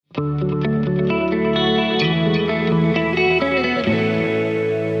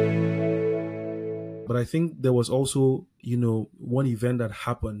I think there was also, one event that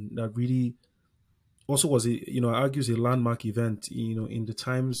happened that really also was argues a landmark event, in the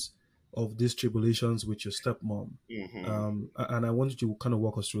times of these tribulations with your stepmom. Hmm. And I wanted you to kind of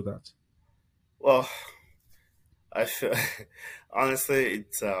walk us through that. Well, I feel honestly,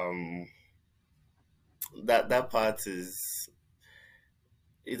 it's that part is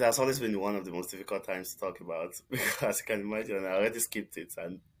it has always been one of the most difficult times to talk about because as you can imagine, I already skipped it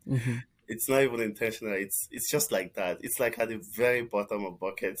and Hmm. it's not even intentional. It's just like that. It's like at the very bottom of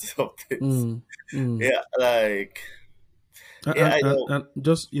buckets of things. Mm, mm. Yeah, like And, yeah, and, I and know. and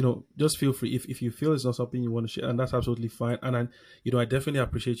just just feel free if you feel it's not something you want to share, and that's absolutely fine. And I definitely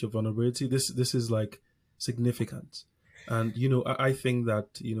appreciate your vulnerability. This is like significant, and I think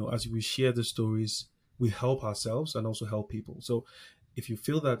that as we share the stories, we help ourselves and also help people. So if you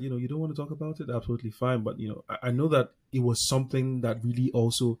feel that you don't want to talk about it, absolutely fine. But I know that it was something that really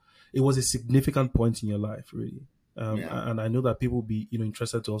also it was a significant point in your life, really. Yeah, And I know that people will be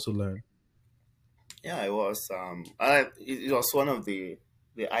interested to also learn. yeah, it was. It was one of the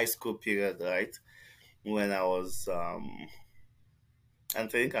high school period, right? When I was I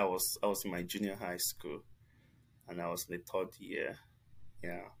think I was in my junior high school and I was in the third year.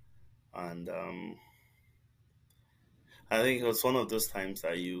 Yeah, and I think it was one of those times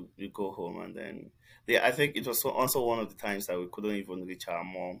that you go home and then yeah, I think it was also one of the times that we couldn't even reach our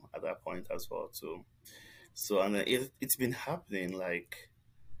mom at that point as well too. So and then it's been happening like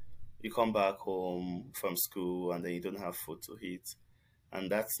you come back home from school and then you don't have food to eat,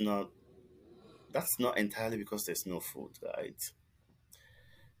 and that's not entirely because there's no food, right?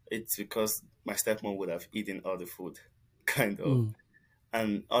 It's because my stepmom would have eaten all the food, kind of. Mm,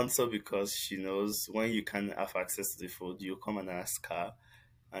 And also because she knows when you can have access to the food, you come and ask her,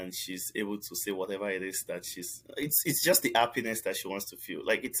 and she's able to say whatever it is that she's. It's just the happiness that she wants to feel.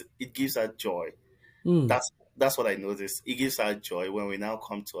 Like it gives her joy. mm, That's what I noticed. It gives her joy when we now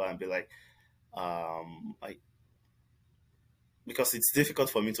come to her and be like, I because it's difficult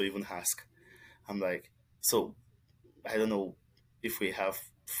for me to even ask. I'm like, so I don't know if we have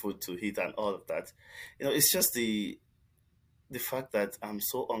food to eat and all of that. It's just the fact that I'm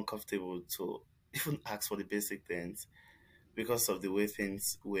so uncomfortable to even ask for the basic things because of the way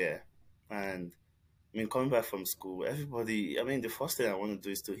things were. And I mean, coming back from school, everybody, I mean, the first thing I want to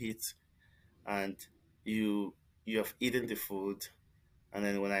do is to eat. And you you have eaten the food. And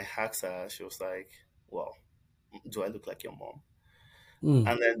then when I asked her, she was like, well, do I look like your mom? mm.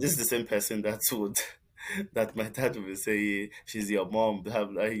 And then this is the same person that would, that my dad would be saying, she's your mom, blah,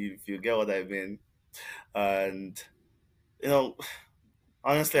 blah, if you get what I mean. And, you know,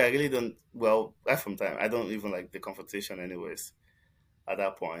 honestly, I really don't. Well, right from time, I don't even like the confrontation, anyways. At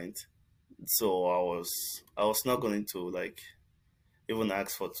that point, so I was not going to like even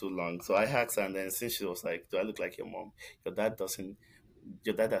ask for too long. So I asked her, and then since she was like, "Do I look like your mom? Your dad doesn't.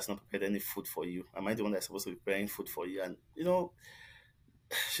 Your dad has not prepared any food for you. Am I the one that's supposed to be preparing food for you?" And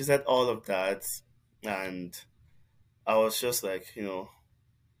she said all of that, and I was just like,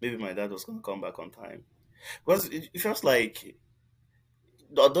 maybe my dad was going to come back on time because it feels like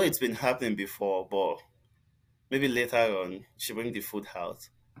although it's been happening before, but maybe later on she bring the food out.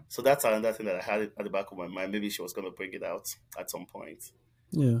 So that's another thing that I had at the back of my mind. Maybe she was going to bring it out at some point.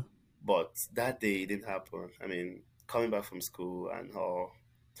 Yeah. But that day it didn't happen. I mean, coming back from school and all,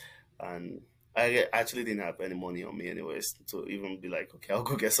 and I actually didn't have any money on me anyways to even be like, okay, I'll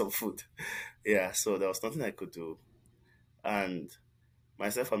go get some food. Yeah, so there was nothing I could do. And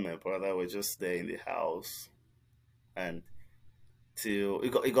myself and my brother were just there in the house and till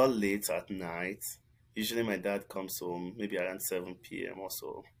it got late at night. Usually my dad comes home maybe around 7 p.m. or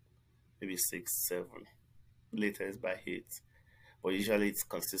so, maybe 6, 7. Later is by 8. But usually it's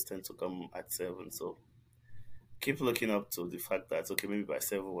consistent to come at 7. So keep looking up to the fact that, okay, maybe by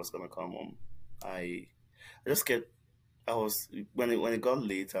 7 was going to come home. I just kept, I was, when it got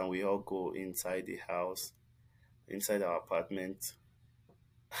late and we all go inside the house, inside our apartment,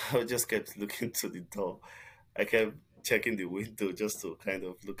 I just kept looking to the door. I kept checking the window just to kind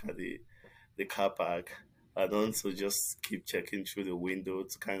of look at the car park and also just keep checking through the window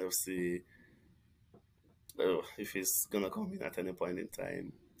to kind of see if it's gonna come in at any point in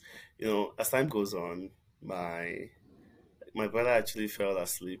time. As time goes on, my brother actually fell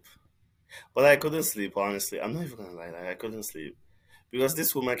asleep, but I couldn't sleep. Honestly, I'm not even gonna lie, like, I couldn't sleep because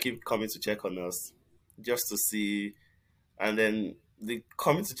this woman keep coming to check on us, just to see, and then the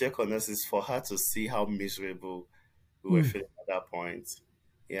coming to check on us is for her to see how miserable we were Mm. feeling at that point.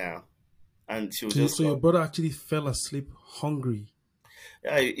 Yeah, and she would So, just so your come. brother actually fell asleep hungry.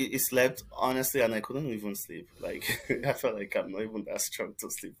 Yeah, it slept honestly, and I couldn't even sleep. Like I felt like I'm not even that strong to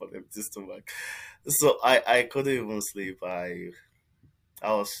sleep on empty stomach. So I couldn't even sleep. I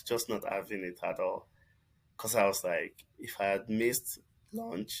was just not having it at all because I was like, if I had missed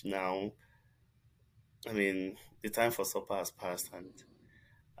lunch now, I mean, the time for supper has passed, and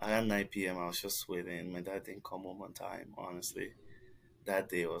around 9 p.m. I was just waiting. My dad didn't come home on time. Honestly, that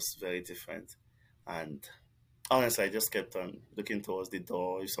day was very different, and honestly, I just kept on looking towards the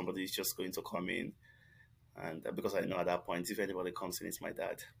door if somebody is just going to come in. And because I know at that point, if anybody comes in, it's my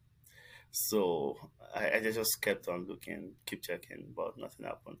dad. So I just kept on looking, keep checking, but nothing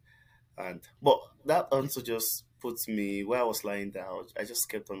happened. And but that also just puts me where I was lying down. I just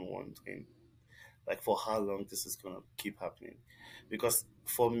kept on wondering, like, for how long this is gonna keep happening. Because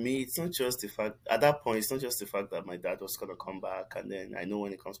for me, it's not just the fact at that point, it's not just the fact that my dad was gonna come back, and then I know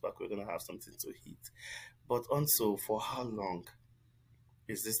when he comes back, we're gonna have something to eat. But also, for how long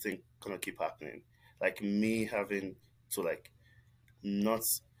is this thing gonna keep happening? Like me having to like not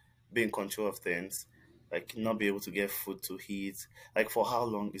be in control of things, like not be able to get food to eat. Like for how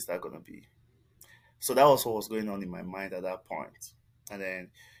long is that gonna be? So that was what was going on in my mind at that point. And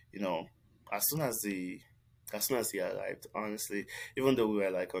then, you know, as soon as the as soon as he arrived, honestly, even though we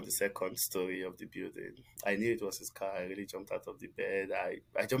were like on the second story of the building, I knew it was his car. I really jumped out of the bed.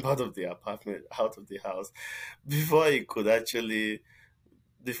 I jumped out of the apartment, out of the house before he could actually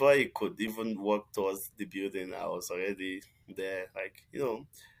before he could even walk towards the building. I was already there. Like,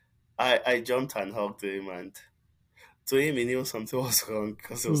 I jumped and hugged him, and to him, he knew something was wrong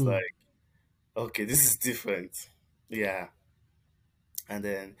because it was Hmm. like, okay, this is different. Yeah. And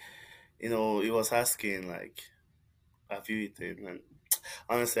then, he was asking, like, have you eaten? And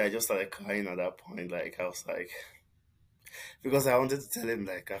honestly, I just started crying at that point. Like, I was like, because I wanted to tell him,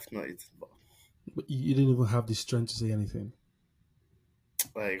 like, I've not eaten, but But you didn't even have the strength to say anything.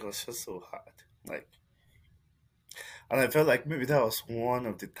 like, it was just so hard. Like, and I felt like maybe that was one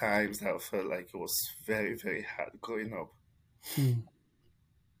of the times that I felt like it was very, very hard growing up. Hmm.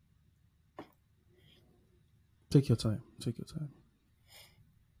 Take your time. Take your time.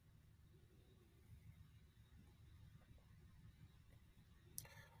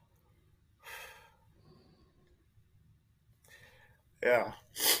 Yeah.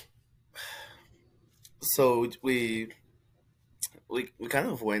 So we kind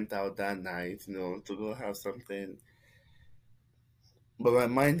of went out that night, to go have something. But my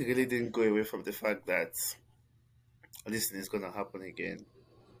mind really didn't go away from the fact that this thing is gonna happen again.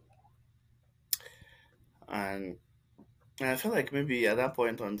 And I felt like maybe at that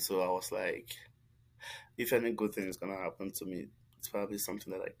point on, so I was like, if any good thing is gonna happen to me, it's probably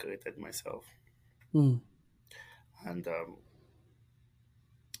something that I created myself. Hmm. And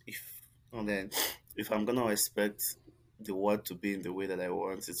if and then if I'm gonna expect the world to be in the way that I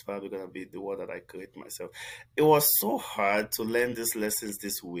want, it's probably gonna be the world that I create myself. It was so hard to learn these lessons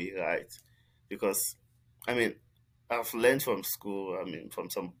this way, right? Because I mean, I've learned from school, I mean from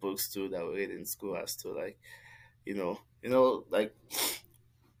some books too that we read in school as to like, like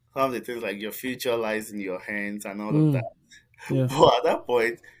some of the things like your future lies in your hands and all of Hmm. that. Yeah. But at that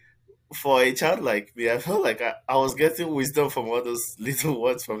point, for a child like me, I felt like I was getting wisdom from all those little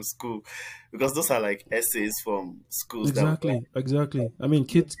words from school because those are like essays from schools that we Exactly. Exactly. I mean,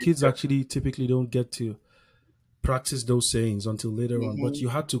 kids were. actually typically don't get to practice those sayings until later on. But Hmm. you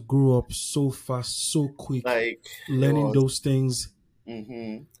had to grow up so fast, so quick, Like it learning was, those things.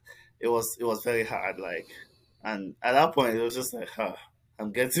 hmm it was very hard. Like, and at that point, it was just like,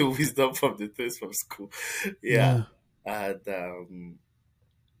 I'm getting wisdom from the things from school. Yeah, Yeah. and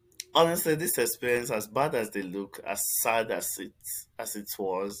honestly, this experience, as bad as they look, as sad as it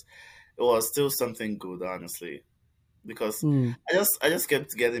was still something good. Honestly, because Hmm. I just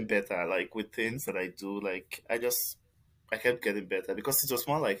kept getting better. Like with things that I do, like I kept getting better because it was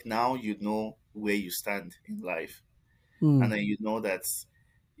more like now you know where you stand in life, Hmm. and then you know that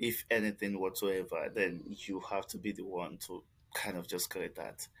if anything whatsoever, then you have to be the one to kind of just correct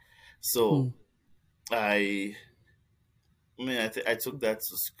that. Hmm. So I, I mean, I took that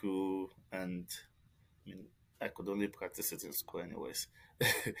to school, and I mean, I could only practice it in school, anyways.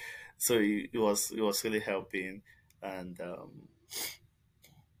 So it was really helping, and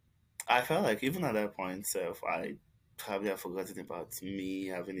I felt like even at that point, self, I probably have forgotten about me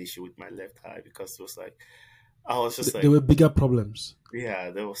having issue with my left eye because it was like I was just There like, were bigger problems.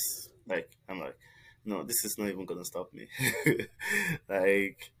 yeah, there was like I'm like, no, this is not even gonna stop me.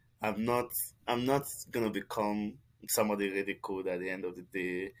 Like I'm not I'm not gonna become somebody really cool at the end of the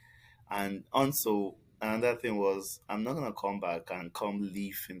day. And also another thing was I'm not gonna come back and come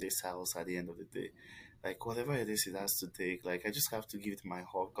live in this house at the end of the day. Like whatever it is it has to take, like I just have to give it my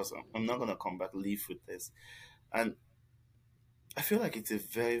all because I'm not gonna come back live with this. And I feel like it's a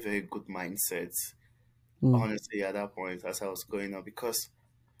very very good mindset, Mm. honestly, at that point as I was growing up, because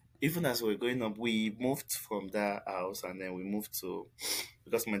even as we were growing up, we moved from that house and then we moved to,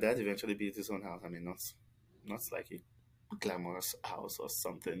 because my dad eventually built his own house. I mean, not like a glamorous house or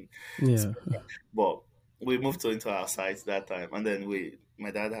something, Yeah. but we moved to into our site that time, and then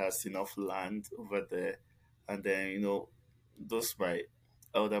my dad has enough land over there, and then those my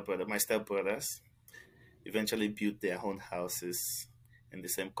elder brother, my step brothers, eventually built their own houses in the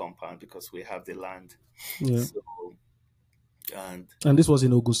same compound because we have the land. Yeah. So and And this was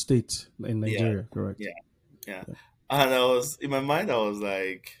in Ogun State in yeah, Nigeria, correct? yeah, yeah. And I was in my mind, I was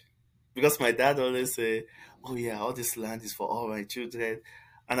like, because my dad always say, "Oh yeah, all this land is for all my children,"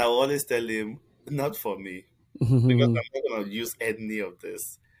 and I will always tell him, "Not for me, because I'm not gonna use any of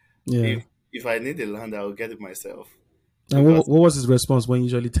this. Yeah. If I need the land, I will get it myself." And Because what was his response when you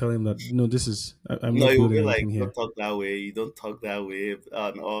usually tell him that, this is, I'm no, not it will building be like, anything "Don't here? talk that way. You don't talk that way,"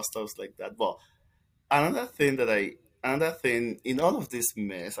 and all stuff like that. But another thing another thing in all of this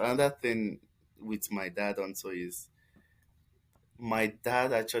mess, another thing with my dad also is my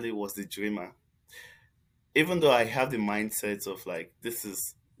dad actually was the dreamer. Even though I have the mindset of like, this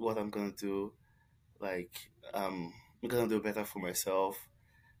is what I'm gonna do, like I'm gonna do better for myself,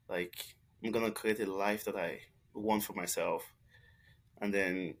 like I'm gonna create a life that I want for myself, and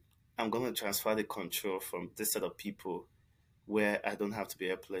then I'm gonna transfer the control from this set of people where I don't have to be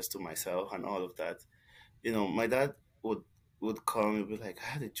helpless to myself and all of that. My dad would come and be like, I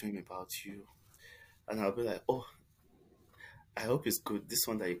had a dream about you. And I'll be like, oh, I hope it's good. This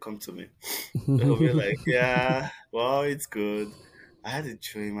one that you come to me. He'll be like, yeah, well, it's good. I had a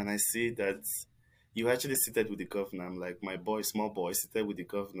dream and I see that you actually seated with the governor. I'm like, my boy, small boy, seated with the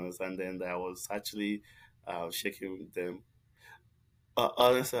governors. And then I was actually shaking them.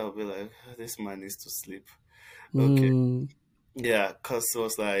 Honestly, I'll be like, this man needs to sleep. Okay. Mm, Yeah, because it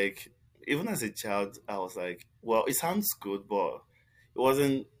was like, even as a child, I was like, well, it sounds good, but it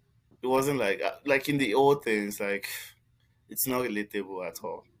wasn't. It wasn't like in the old things, like it's not relatable at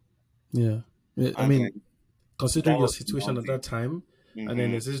all. yeah. Yeah, I And mean, then that considering your was situation at mounting. that time, and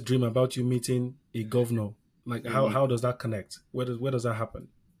then Mm-hmm. there's this dream about you meeting a governor. Like, Mm-hmm. how does that connect? Where does that happen?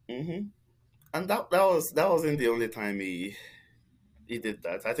 Mm-hmm. And that wasn't the only time he did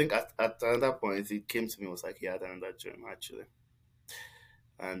that. I think at another point he came to me and was like he had another dream actually.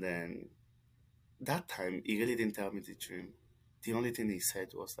 And then that time he really didn't tell me the dream. The only thing he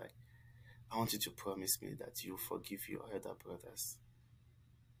said was like, I want you to promise me that you forgive your elder brothers.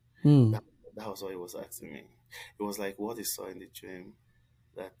 Hmm. That that was what he was asking me. It was like what he saw in the dream,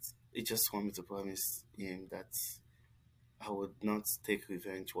 that he just wanted me to promise him that I would not take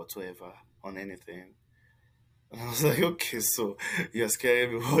revenge whatsoever on anything. And I was like, okay, so you're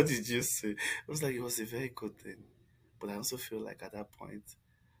scaring me. What did you say? I was like, it was a very good thing. But I also feel like at that point,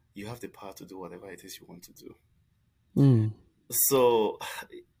 you have the power to do whatever it is you want to do. Hmm. So,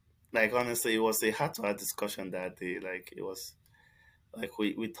 like, honestly, it was a heart to heart discussion that day. Like, it was like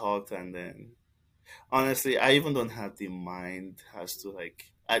we talked, and then honestly, I even don't have the mind as to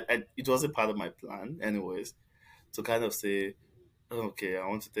like, it wasn't part of my plan, anyways, to kind of say, okay, I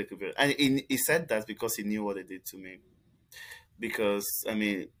want to take a break. And he said that because he knew what they did to me. Because I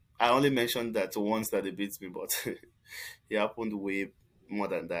mean, I only mentioned that once that they beat me, but it happened way more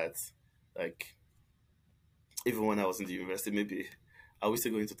than that. Like even when I was in the university, maybe are we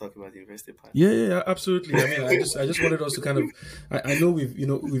still going to talk about the university part? Yeah, yeah, yeah, absolutely. I mean, I just wanted us to kind of, I know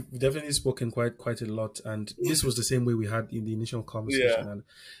we've definitely spoken quite a lot, and this was the same way we had in the initial Yeah. conversation,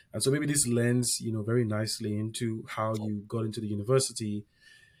 and so maybe this lends, very nicely into how you got into the university,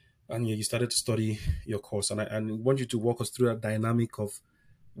 and you started to study your course, and I want you to walk us through that dynamic of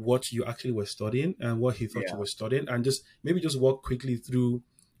what you actually were studying and what he thought you Yeah. were studying, and just walk quickly through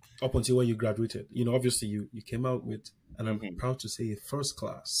up until when you graduated. Obviously you came out with, and I'm Hmm. proud to say, a first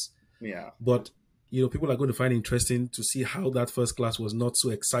class, Yeah. but people are going to find it interesting to see how that first class was not so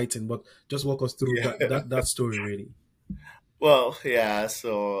exciting. But just walk us through that Yeah. that story, really. Well, yeah.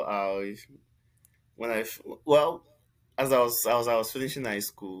 So when well, as I was finishing high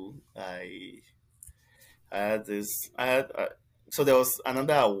school, I had this. I had so there was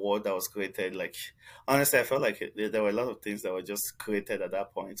another award that was created. Like honestly, I felt like there were a lot of things that were just created at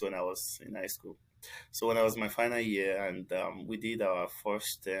that point when I was in high school. So when I was my final year and we did our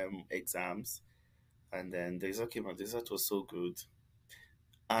first term exams, and then the result came out. The result was so good,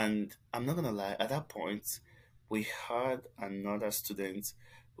 and I'm not gonna lie. At that point, we had another student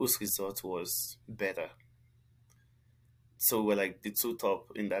whose result was better. So we're like the two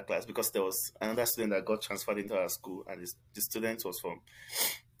top in that class because there was another student that got transferred into our school, and the student was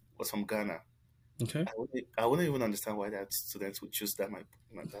from Ghana. Okay. I wouldn't even understand why that students would choose that.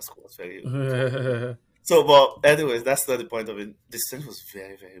 That school was very so. But anyways, that's not the point of it. The student was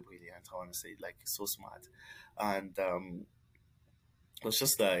very very brilliant. I want to say like so smart, and it was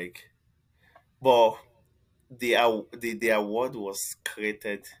just like, but the award was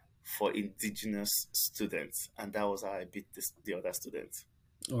created for indigenous students, and that was how I beat the other students.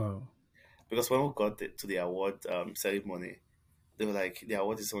 Wow. Because when we got to the award ceremony, they were like, the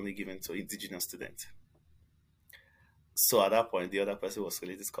award is only given to indigenous students. So at that point, the other person was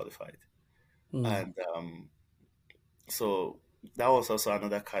really disqualified, Mm. and so that was also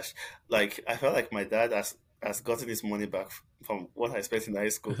another cash. Like I felt like my dad has gotten his money back from what I spent in high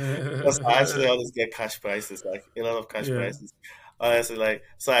school because I actually always get cash prizes, like a lot of cash Yeah. prizes. Honestly, like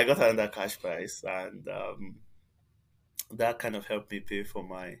so I got another cash prize, and that kind of helped me pay for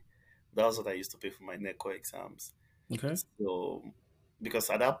my. That was what I used to pay for my NECO exams. Okay. So because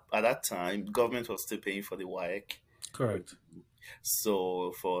at that time, government was still paying for the WAEC. Correct.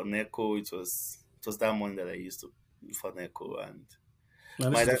 So for NECO, it was that money that I used to for NECO, and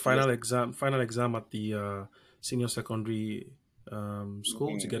And this my is the dad just final exam at the senior secondary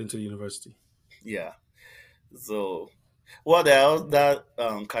school to mhm, get into the university. yeah. So what else that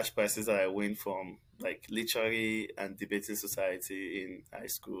cash prizes that I win from like literary and debating society in high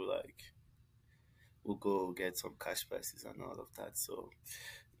school, like we'll go get some cash prizes and all of that. So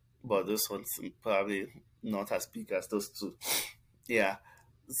but those ones probably not as big as those two. Yeah.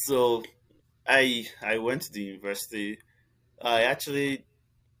 So I went to the university. I actually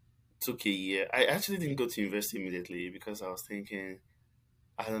took a year. I actually didn't go to university immediately because I was thinking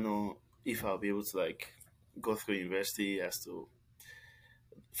I don't know if I'll be able to like go through university as to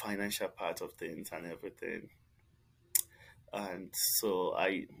financial part of things and everything. And so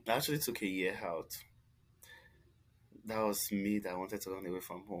I actually took a year out. That was me that wanted to run away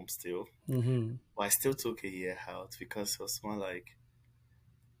from home still. Mm-hmm. But I still took a year out because it was more like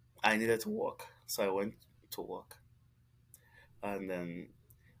I needed to work. So I went to work. And then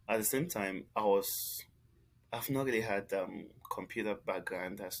at the same time, I've not really had computer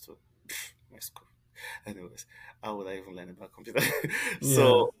background as to my school. Anyways, how would I even learn about computer?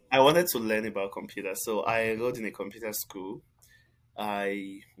 Yeah. So I wanted to learn about computer. So I enrolled in a computer school.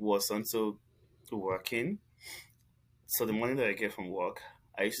 I was also working. So the money that I get from work,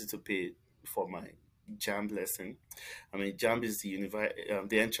 I used to pay for my JAM lesson. I mean, JAM is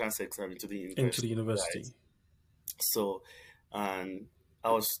the entrance exam into the Into the university, right? university. So, and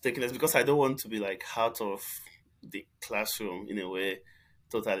I was taking this because I don't want to be like out of the classroom in a way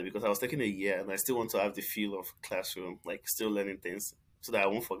totally because I was taking a year and I still want to have the feel of classroom, like still learning things so that I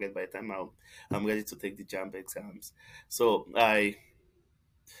won't forget by the time I'm ready to take the JAMB exams. So I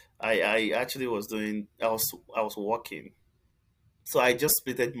actually I was working. So I just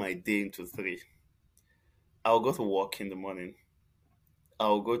splitted my day into three. I'll go to work in the morning.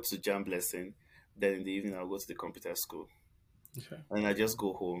 I'll go to JAMB lesson. Then in the evening I'll go to the computer school. Okay. And I just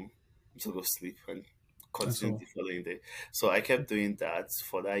go home to go sleep and That's continue all. the following day. So I kept doing that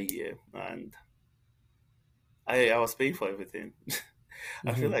for that year, and I was paying for everything.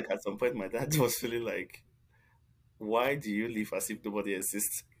 I feel Mm-hmm. like at some point my dad was feeling like, "Why do you live as if nobody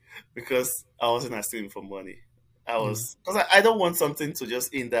exists?" Because I wasn't asking him for money. I Yeah. was because I don't want something to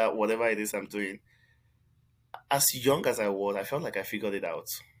just hinder whatever it is I'm doing. As young as I was, I felt like I figured it out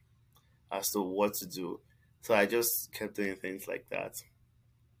as to what to do. So I just kept doing things like that,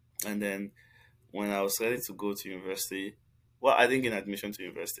 and then when I was ready to go to university, well, I didn't get admission to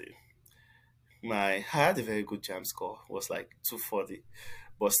university. I had a very good jam score, was like 240,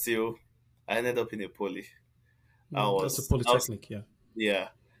 but still, I ended up in a poly. I Mm, that's a was, polytechnic. Yeah. yeah,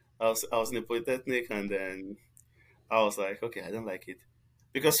 I was in a polytechnic, and then I was like, okay, I don't like it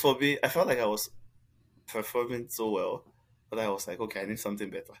because for me, I felt like I was performing so well, but I was like, okay, I need something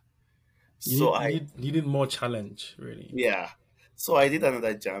better. You So need I, you need you need more challenge, really. yeah, so I did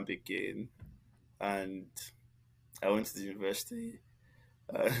another jump again, and I went to the university.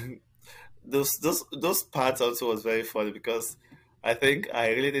 Uh, those parts also was very funny because I think I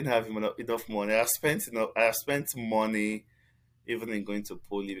really didn't have enough money. I have spent money even in going to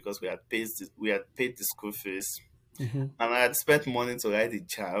poly because we had paid the school fees, Mm-hmm. and I had spent money to ride the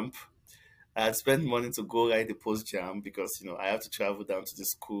jump. I had spent money to go ride the post jam because I have to travel down to the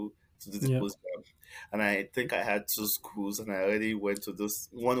school to do the Yeah. post jam, and I think I had two schools, and I already went to those.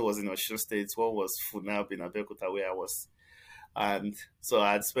 One was in Osun State, one was Funab in Abeokuta where I was, and so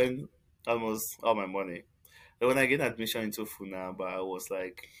I had spent almost all my money. And when I get admission into Funab, I was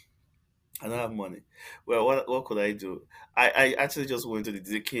like, I don't have money. Well, what could I do? I actually just went to the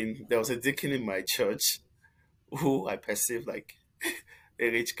deacon. There was a deacon in my church who I perceived like a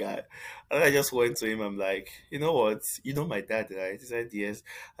rich guy. And I just went to him. I'm like, you know what? You know my dad, right? He said, yes.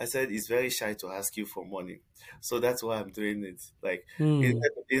 I said, he's very shy to ask you for money. So that's why I'm doing it. Like, Hmm.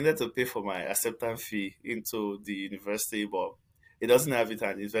 he needed to pay for my acceptance fee into the university, but he doesn't have it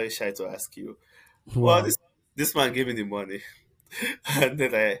and he's very shy to ask you. Well, Wow. this man gave me the money. And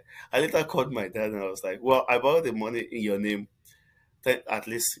then I later called my dad and I was like, well, I borrowed the money in your name. Then at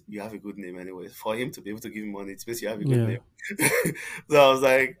least you have a good name anyway. For him to be able to give me money, it means you have a good Yeah. name. So I was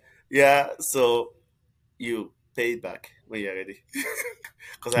like, yeah, so you pay it back when you're ready.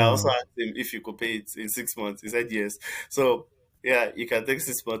 Because I also Wow. asked him if you could pay it in 6 months. He said yes. So yeah, you can take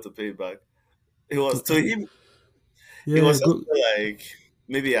 6 months to pay it back. It was to him, it Yeah. was just Good. like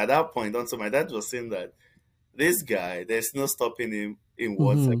maybe at that point also my dad was saying that this guy, there's no stopping him in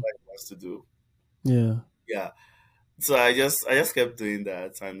whatever Mm-hmm. he wants to do. Yeah. Yeah. So I just kept doing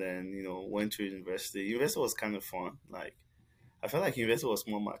that and then, went to university. University was kind of fun. Like I felt like university was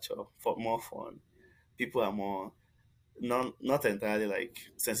more mature, more fun. People are more not entirely like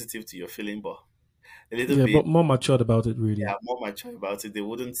sensitive to your feeling, but a little Yeah. bit, But more matured about it, yeah, really. more mature about it. They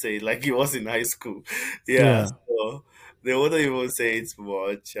wouldn't say it like it was in high school. Yeah, Yeah. so they wouldn't even say it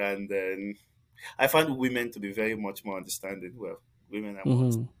much. And then I find women to be very much more understanding. Well, women are more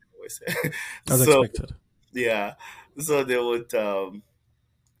Mm-hmm. understanding always. As So expected. yeah, so they would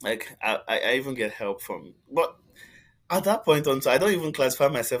like I even get help from, but at that point on, so I don't even classify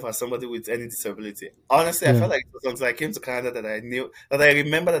myself as somebody with any disability. Honestly, I Yeah. felt like it was until I came to Canada that I knew that I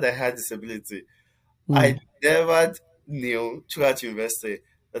remember that I had disability. I Mm. never knew throughout university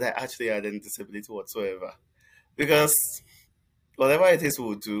that I actually had any disability whatsoever. Because whatever it is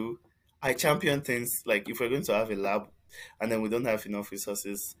we'll do, I champion things like if we're going to have a lab and then we don't have enough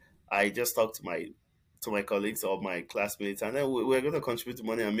resources, I just talk to my colleagues or my classmates and then we're going to contribute the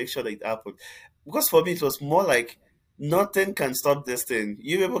money and make sure that it happens. Because for me, it was more like nothing can stop this thing.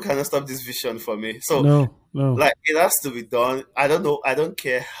 You people cannot stop this vision for me. So, No. No. like, it has to be done. I don't know. I don't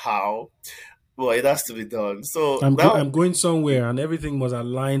care how, but it has to be done. So, that was I'm going somewhere, and everything was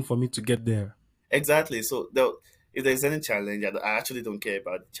aligned for me to get there. exactly. So, if there's any challenge, I actually don't care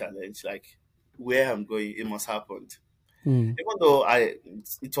about the challenge. Like, where I'm going, it must happen. Mm. Even though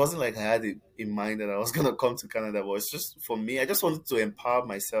it wasn't like I had it in mind that I was gonna come to Canada, but it's just for me. I just wanted to empower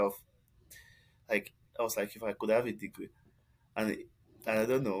myself. Like I was like, if I could have a degree, and I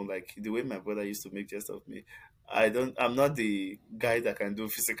don't know, like the way my brother used to make jest of me. I'm not the guy that can do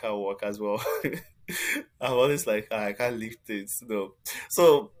physical work as well. I'm always like, "Ah, I can't lift things. No,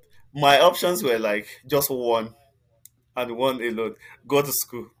 so my options were like just one and one alone: go to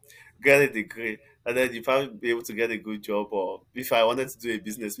school, get a degree, and then you probably be able to get a good job. Or if I wanted to do a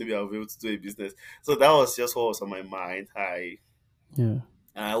business, maybe I'll be able to do a business. So that was just what was on my mind. Yeah.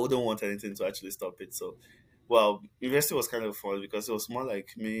 I wouldn't want anything to actually stop it. So, well, university was kind of fun because it was more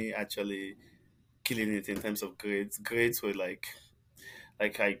like me actually killing it in terms of grades. Grades were like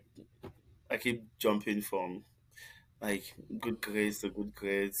I keep jumping from like good grades to good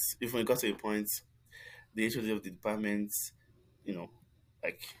grades. Even it got to a point, the HOD of the department, you know,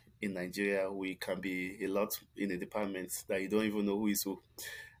 like in Nigeria, we can be a lot in a department that you don't even know who is who.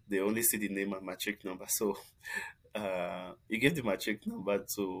 They only see the name and matric number. So, you give the matric number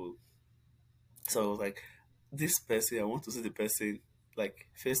to. So I was like, this person, I want to see the person like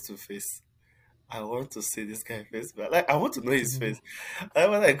face to face. I want to see this guy face, but like I want to know his Mhm. face.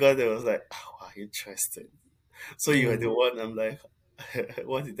 And when I got there, I was like, oh, wow, interesting. So you were Yeah. the one. I'm like,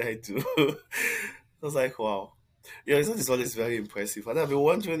 what did I do? I was like, wow. Yeah, result is always very impressive. And I've been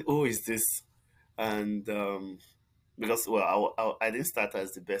wondering, who is this? And because, well, I didn't start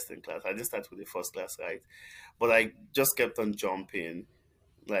as the best in class. I didn't start with the first class, right? But I just kept on jumping.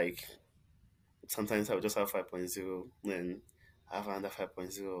 Like, sometimes I would just have 5.0, then have another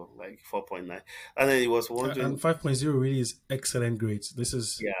 5.0, like 4.9. And then he was And wondering, 5.0 really is excellent grades.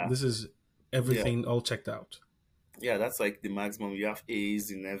 yeah, This is yeah, everything all checked out. yeah, that's like the maximum. You have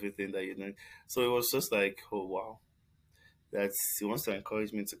A's in everything that you know. So it was just like, oh, wow. That's he wants to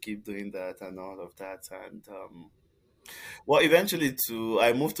encourage me to keep doing that and all of that. And well, eventually,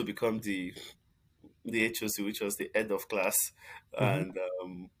 I moved to become the HOC, which was the head of class. Hmm. And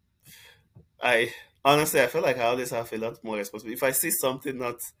I honestly, I feel like I always have a lot more responsibility. If I see something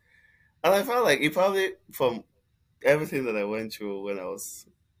not, and I felt like it probably from everything that I went through when I was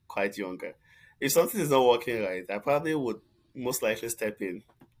quite younger, if something is not working right, I probably would most likely step in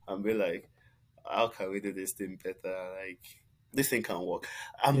and be like, how can we do this thing better? Like this thing can work.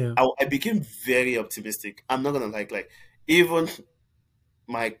 Yeah. I became very optimistic. I'm not gonna like even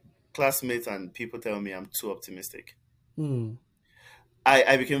my classmates and people tell me I'm too optimistic. Mm.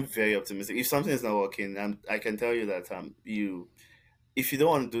 I became very optimistic. If something is not working, I can tell you that if you don't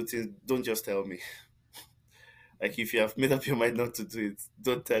want to do things, don't just tell me. Like if you have made up your mind not to do it,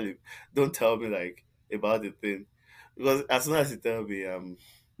 don't tell me like about the thing, because as soon as you tell me,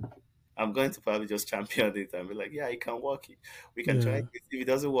 I'm going to probably just champion it and be like, yeah, it can work. We can try Yeah. it. If it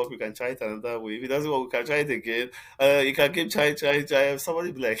doesn't work, we can try it another way. If it doesn't work, we can try it again. You can keep trying.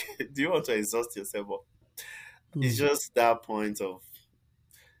 Somebody be like, do you want to exhaust yourself? But it's Mm. just that point of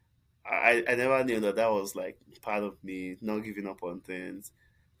I never knew that that was like part of me not giving up on things,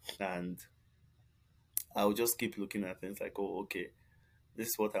 and I would just keep looking at things like, oh, okay, this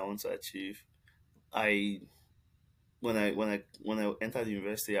is what I want to achieve. I when I entered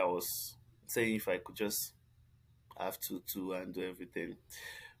university, I was saying if I could just have to and do everything.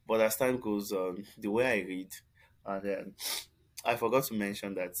 But as time goes on, the way I read, and I forgot to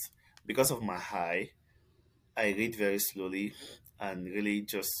mention that because of my high, I read very slowly and really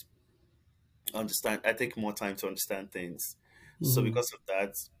just understand. I take more time to understand things. So Mm-hmm. because of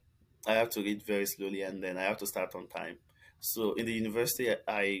that, I have to read very slowly and then I have to start on time. So in the university,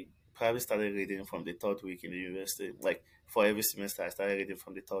 I probably started reading from the third week in the university. Like for every semester, I started reading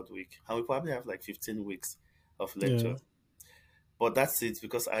from the third week. And we probably have like 15 weeks of Yeah. lecture. But that's it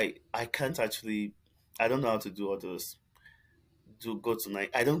because I can't actually, I don't know how to do all those. Do go to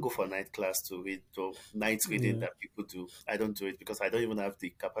night. I don't go for night class to read or night reading Yeah. that people do. I don't do it because I don't even have the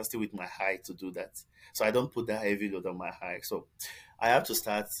capacity with my high to do that. So I don't put that heavy load on my high. So I have to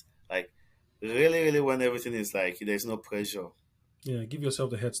start like really when everything is like there's no pressure. Yeah. Give yourself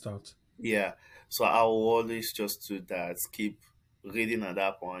the head start. Yeah. So I will always just do that. Keep reading at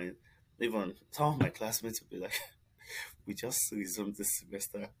that point. Even some of my classmates will be like, "We just resumed this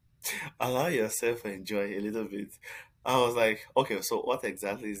semester. Allow yourself to enjoy a little bit." I was like, okay, so what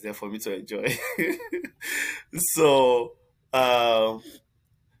exactly is there for me to enjoy? So um,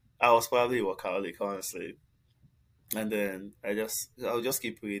 I was probably a workaholic, honestly. And then I'll just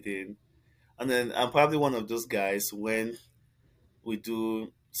keep reading. And then I'm probably one of those guys when we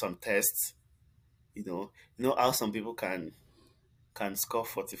do some tests, you know how some people can score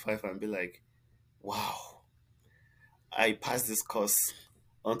 45 and be like, wow, I passed this course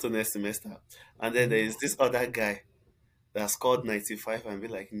on to next semester. And then there Mm. is this other guy that scored 95 and be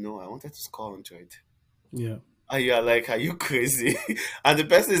like, no, I wanted to score 100. Yeah. And you are like, are you crazy? And the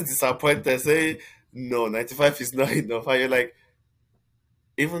person is disappointed, saying, no, 95 is not enough. And you're like,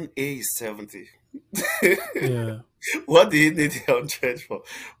 even A is 70. Yeah. What do you need 100 for?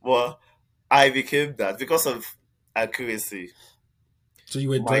 Well, I became that because of accuracy. So you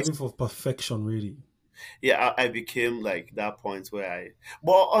were My driving for perfection, really. Yeah, I became like that point where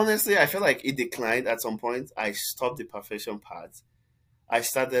but honestly, I feel like it declined at some point. I stopped the perfection part. I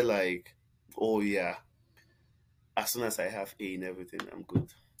started like, oh yeah, as soon as I have A in everything, I'm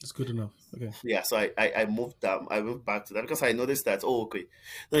good. It's good enough. Okay. Yeah, so I moved down. I moved back to that because I noticed that, oh, okay.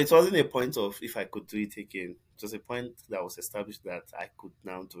 No, it wasn't a point of if I could do it again. It was a point that was established that I could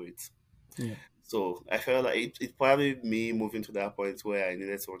now do it. Yeah. So I felt like it probably me moving to that point where I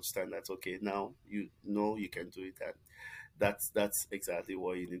needed to understand that, okay, now you know you can do it, and that's exactly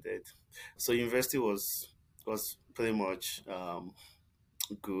what you needed. So university was pretty much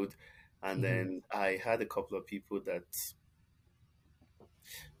good, and Mm-hmm. then I had a couple of people that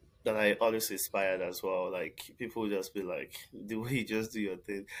I always inspired as well. Like people would just be like, the way you just do your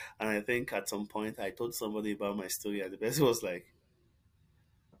thing. And I think at some point I told somebody about my story and the person was like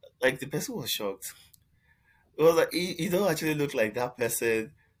the person was shocked. It was like you don't actually look like that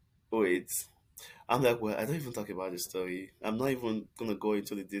person. Wait. I'm like, well, I don't even talk about the story. I'm not even gonna go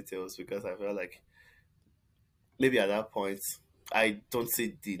into the details because I felt like maybe at that point I don't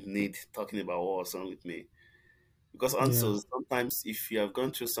see the need talking about what was wrong with me. Because Yeah. also sometimes if you have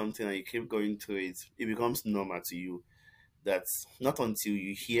gone through something and you keep going through it, it becomes normal to you. That's not until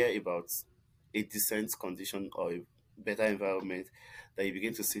you hear about a decent condition or a better environment that you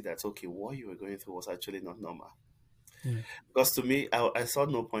begin to see that, okay, what you were going through was actually not normal. Yeah. Because to me, I saw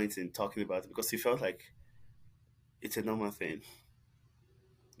no point in talking about it because it felt like it's a normal thing.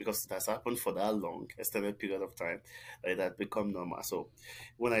 Because it has happened for that long, extended period of time, that it had become normal. So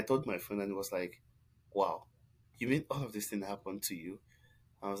when I told my friend, and he was like, wow, you mean all of this thing happened to you?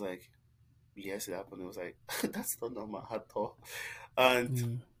 I was like, yes, it happened. He was like, that's not normal at all. And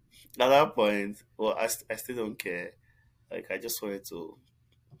Yeah. at that point, well, I still don't care. Like I just wanted to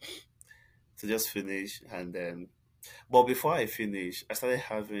just finish, and then, but before I finish, I started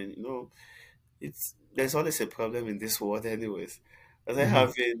having, it's there's always a problem in this world, anyways. I started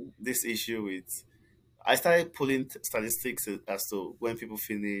Mm-hmm. having this issue with I started pulling statistics as to when people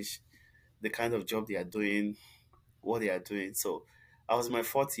finish, the kind of job they are doing, what they are doing. So I was in my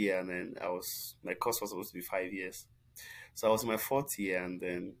fourth year, and then my course was supposed to be 5 years. So I was in my fourth year, and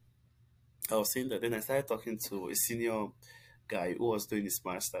then I was saying that. Then I started talking to a senior guy who was doing his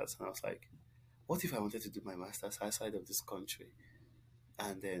masters, and I was like, "What if I wanted to do my masters outside of this country?"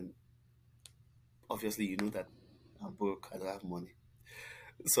 And then obviously, you know that I'm broke, I don't have money.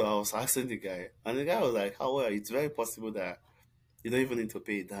 So I was asking the guy, and the guy was like, "How well? It's very possible that you don't even need to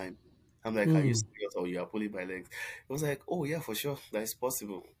pay a dime." I'm like, "Are you Mm. serious, or you are pulling my legs?" He was like, "Oh yeah, for sure, that is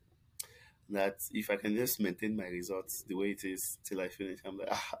possible. That if I can just maintain my results the way it is till I finish." I'm like,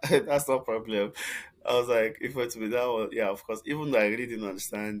 "That's no problem." I was like, "If it to be that one, yeah, of course." Even though I really didn't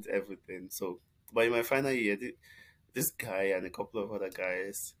understand everything, so but in my final year, this guy and a couple of other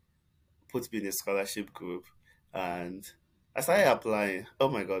guys put me in a scholarship group, and I started applying. Oh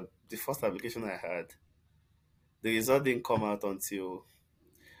my god, the first application I had, the result didn't come out until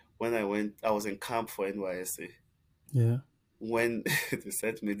when I was in camp for NYSA. Yeah. When they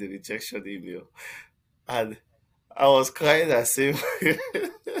sent me the rejection email, and I was crying as if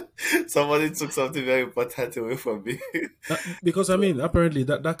somebody took something very important away from me. Because I So, mean, apparently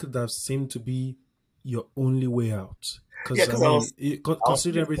that could have seemed to be your only way out. yeah, Because I because mean, I was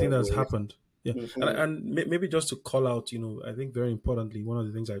considering everything that's miserable. happened, yeah, Hmm. and maybe just to call out, I think very importantly, one of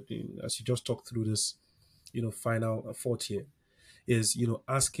the things I've been, as you just talked through this, final fourth year, is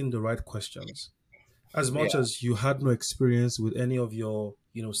asking the right questions. As Yeah. much as you had no experience with any of your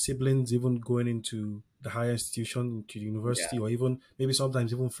siblings, even going into the higher institution, to the Yeah. university, or even maybe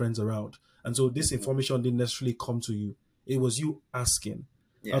sometimes even friends around, and so this Hmm. information didn't necessarily come to you. It was you asking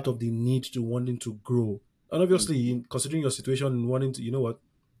Yeah. out of the need to wanting to grow, and obviously Hmm. considering your situation and wanting to, what,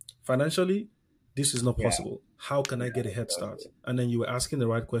 financially, this is not Yeah. possible. How can I Yeah. get a head start? Exactly. And then you were asking the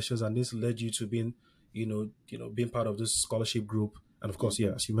right questions, and this led you to being, being part of this scholarship group. And of course, yeah,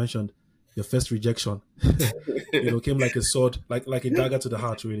 Hmm. as you mentioned, your first rejection, came like a sword, like a dagger to the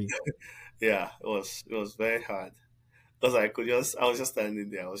heart, really. Yeah, it was very hard because I was just standing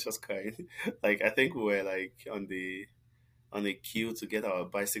there, I was just crying. Like I think we were like on a queue to get our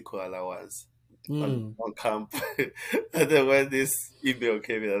bicycle allowance Mm. on camp, and then when this email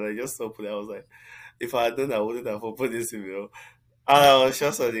came in, and I just opened it, I was like, if I had known, I wouldn't have opened this email. And I was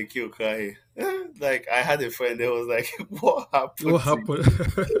just on the queue crying. Like I had a friend that was like, "What What happened to you?"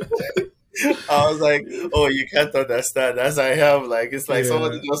 happened? I was like, "Oh, you can't understand. As I have, like, it's like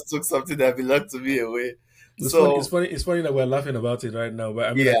somebody Yeah. just took something that belonged to me away." It's funny. It's So funny. It's funny that we're laughing about it right now. But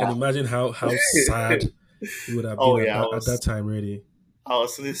I mean, I can yeah. imagine how sad it would have been Oh at yeah, that time, really. I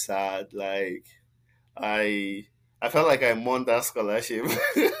was really sad. Like I I felt like I won that scholarship.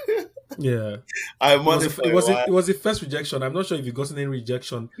 Yeah. I It won was it a, for it a was while. it was the first rejection. I'm not sure if you got any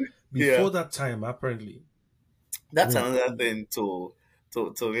rejection Yeah. before that time. Apparently, I That's mean, another thing to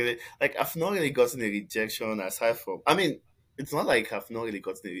really like. I've not really gotten a rejection aside from. I mean, it's not like I've not really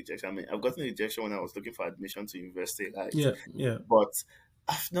gotten a rejection. I mean, I've gotten a rejection when I was looking for admission to university, right? yeah, yeah. But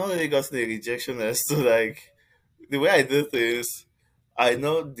I've not really gotten a rejection as to like the way I do things. I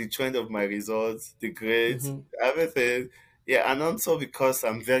know the trend of my results, the grades, Hmm. everything. Yeah, and also because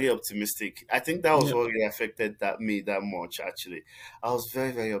I'm very optimistic. I think that was Yeah. what really affected me that much. Actually, I was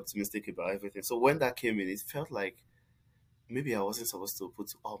very very optimistic about everything. So when that came in, it felt like maybe I wasn't supposed to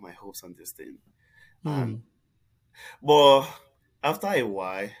put all my hopes on this thing. And Mm. but after a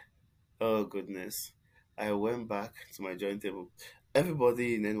while, oh goodness, I went back to my drawing table.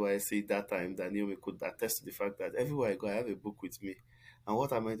 Everybody in NYC that time that knew me could attest to the fact that everywhere I go, I have a book with me. And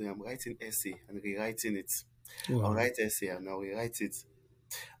what am I doing? I'm writing essay and rewriting it. I'll Wow. write essay and I'll rewrite it.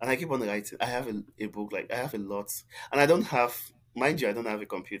 And I keep on writing. I have a book, like I have a lot. And I don't have, mind you, I don't have a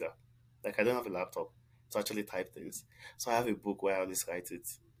computer. Like I don't have a laptop to actually type things. So I have a book where I always write it.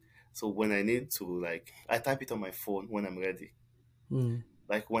 So when I need to, like, I type it on my phone when I'm ready. Mm.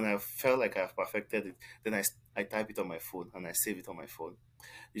 Like when I felt like I've perfected it, then I type it on my phone and I save it on my phone.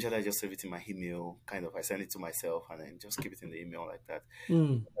 Usually I just save it in my email, kind of. I send it to myself and then just keep it in the email like that.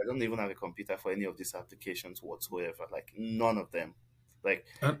 Mm. I don't even have a computer for any of these applications whatsoever. Like none of them. Like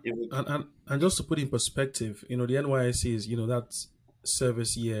And, it would, and just to put in perspective, the NYSC is that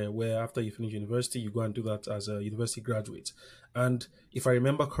service year where after you finish university, you go and do that as a university graduate. And if I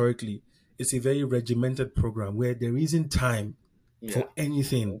remember correctly, it's a very regimented program where there isn't time yeah. for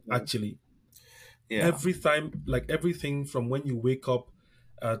anything Mhm. actually. Yeah. Every time, like everything from when you wake up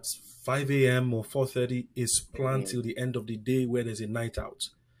at 5 a.m. or 4:30 is planned Hmm. till the end of the day where there's a night out.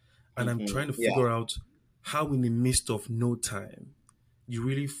 And I'm Hmm. trying to Yeah. figure out how in the midst of no time you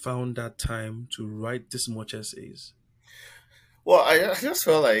really found that time to write this much essays. Well, I just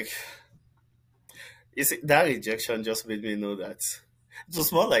felt like you see, that rejection just made me know that it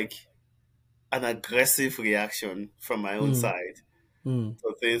was more like an aggressive reaction from my own Mm, side mm.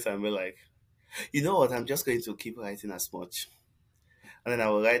 to things, and be like, you know what, I'm just going to keep writing as much. And then I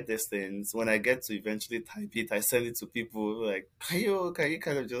will write these things. When I get to eventually type it, I send it to people like, can you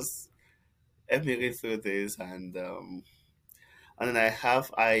kind of just help me read through this? And then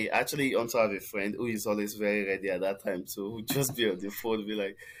I actually also have a friend who is always very ready at that time. So who just be on the phone, be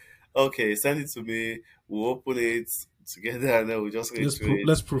like, okay, send it to me. We'll open it together and then we'll just read through it.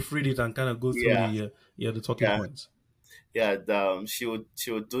 Let's proofread it and kind of go through Yeah, the yeah, the talking yeah, points. yeah. She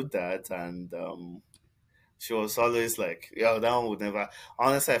would do that, and she was always like, yeah, that one would never.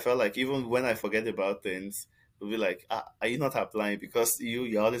 Honestly, I felt like even when I forget about things, we'll be like, are you not applying? Because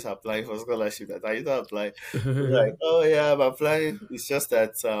you're always applying for scholarship. That are you not applying? We're like, oh yeah, I'm applying. It's just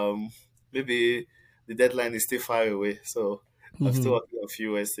that maybe the deadline is still far away, so I'm still Hmm. working on a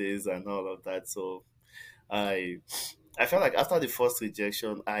few essays and all of that. So I I felt like after the first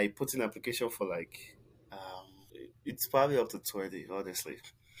rejection, I put in application for like it's probably up to 20, honestly,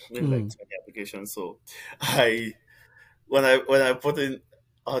 maybe like Mm. 20 applications. So I when I put in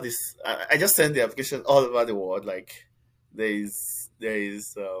all this, I just send the application all over the world. Like there is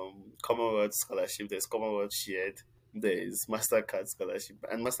Commonwealth scholarship, there's Commonwealth shared, there is Mastercard scholarship,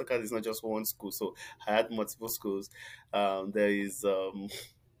 and Mastercard is not just one school. So I had multiple schools. There is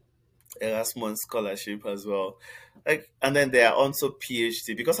Erasmus scholarship as well. Like, and then there are also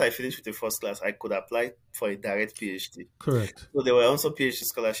PhD. Because I finished with the first class, I could apply for a direct PhD. Correct. So there were also PhD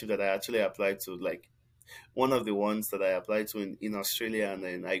scholarship that I actually applied to. Like one of the ones that I applied to in Australia, and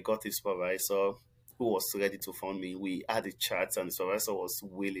then I got a supervisor who was ready to fund me. We had a chat, and the supervisor was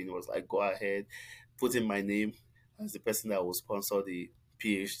willing. Was like, go ahead, put in my name as the person that will sponsor the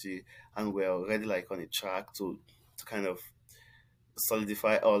PhD, and we're already like on a track to kind of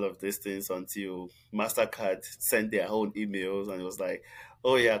solidify all of these things until Mastercard sent their own emails, and it was like,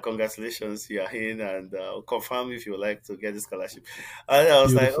 "Oh yeah, congratulations, you are in, and confirm if you would like to get the scholarship." And I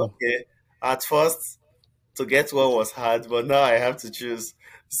was like, Beautiful. "Okay." At first, to get one was hard, but now I have to choose.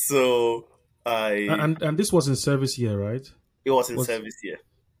 So I And this was in service year, right? it was in Was service here.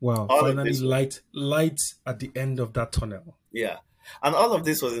 wow, All of finally this was light at the end of that tunnel. yeah, and all of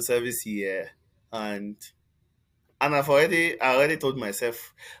this was in service here, and I already told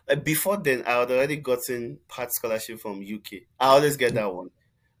myself before then I had already gotten part scholarship from UK. I always get that one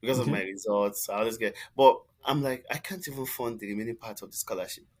because of my Okay. results. I always get, but I'm like, I can't even fund the remaining part of the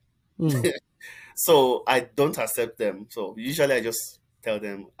scholarship, Mm. so I don't accept them. So usually I just tell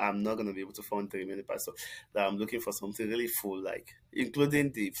them I'm not gonna be able to fund the remaining part, so that I'm looking for something really full, like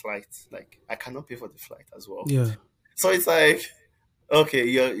including the flight. Like I cannot pay for the flight as well. Yeah. So it's like, okay,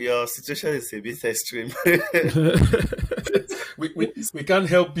 your situation is a bit extreme. We can't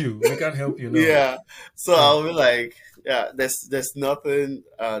help you. We can't help you now. Yeah. So Yeah. I'll be like, yeah, there's nothing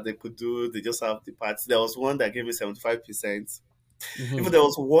they could do. They just have the parts. There was one that gave me 75%. Even Hmm. there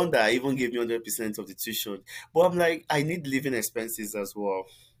was one that even gave me 100% of the tuition. But I'm like, I need living expenses as well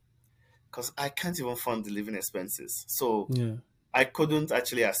because I can't even fund the living expenses. So Yeah. I couldn't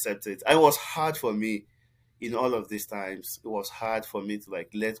actually accept it. And it was hard for me in all of these times. It was hard for me to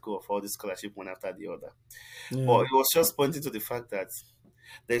like let go of all the scholarship one after the other. But Yeah. it was just pointing to the fact that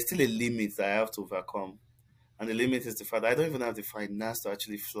there's still a limit that I have to overcome. And the limit is the fact that I don't even have the finance to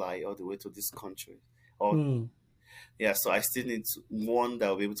actually fly all the way to this country. Or Mm. yeah, so I still need one that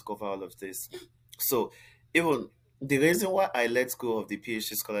will be able to cover all of this. So even the reason why I let go of the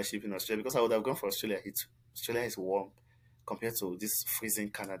PhD scholarship in Australia, because I would have gone for Australia, Australia is warm compared to this freezing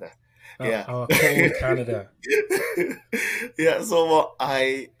Canada. Yeah. Our cold Canada. Yeah, so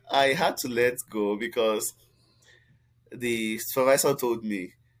I had to let go because the supervisor told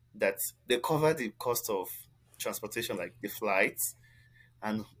me that they cover the cost of transportation, like the flights,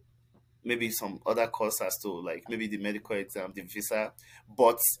 and maybe some other costs as to like maybe the medical exam, the visa.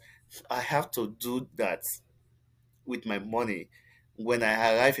 But I have to do that with my money. When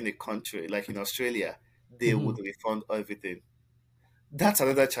I arrive in a country, like in Australia, they Hmm. would refund everything. That's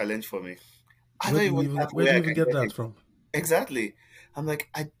another challenge for me. I don't even have Where do where you I even can get get that it. from? Exactly. I'm like,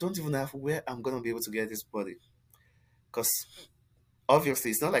 I don't even have where I'm gonna be able to get this body. Because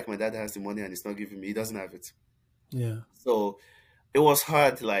obviously it's not like my dad has the money and he's not giving me, he doesn't have it. Yeah. So it was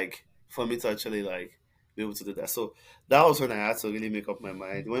hard like for me to actually like be able to do that. So that was when I had to really make up my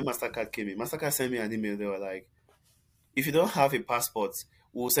mind. When MasterCard came in, MasterCard sent me an email. They were like, if you don't have a passport,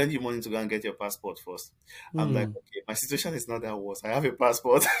 we'll send you money to go and get your passport first. I'm like, Mm. okay, my situation is not that worse. I have a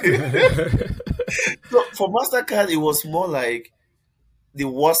passport. So for MasterCard, it was more like the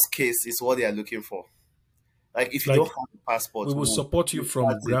worst case is what they are looking for. Like if you don't Like have a passport, we will we'll support you we'll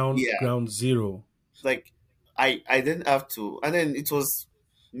start from it. Yeah, ground zero. like I didn't have to, and then it was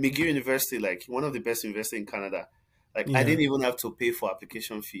McGill University, like one of the best university in Canada. Like I Yeah. didn't even have to pay for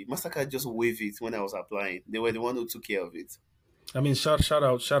application fee. Mastercard just waived it when I was applying. They were the one who took care of it. I mean, shout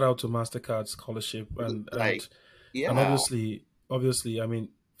out to Mastercard scholarship, Like, and yeah. obviously, I mean,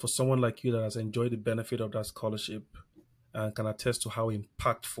 for someone like you that has enjoyed the benefit of that scholarship and can attest to how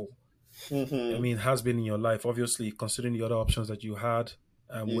impactful, I Hmm. mean, has been in your life. Obviously, considering the other options that you had,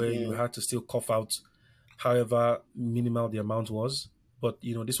 where you Hmm. had to still cough out however minimal the amount was, but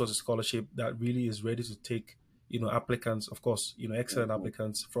this was a scholarship that really is ready to take applicants, of course, excellent Hmm.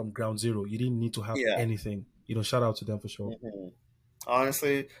 applicants from ground zero. You didn't need to have Yeah. anything. Shout out to them for sure. Hmm.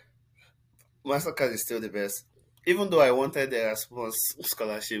 Honestly, Mastercard is still the best. Even though I wanted the Erasmus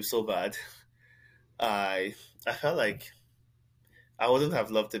scholarship so bad, I I felt like I wouldn't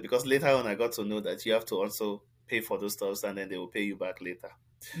have loved it because later on I got to know that you have to also pay for those stuffs and then they will pay you back later.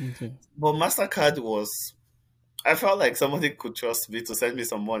 Okay. But Mastercard was, I felt like somebody could trust me to send me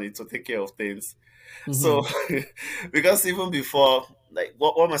some money to take care of things. So Hmm. because even before, like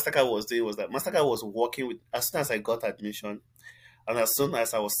what Mastercard was doing was that Mastercard was working with, as soon as I got admission and as soon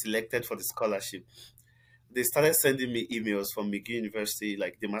as I was selected for the scholarship, they started sending me emails from McGill University,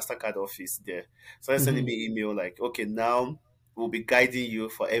 like the Mastercard office there. Started sending Hmm. me email like, okay, now we'll be guiding you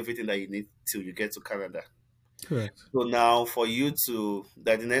for everything that you need till you get to Canada. Correct. So now for you to,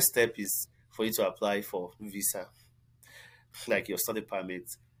 that the next step is for you to apply for visa, like your study permit.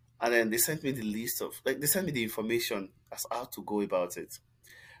 And then they sent me the list of, like they sent me the information as how to go about it.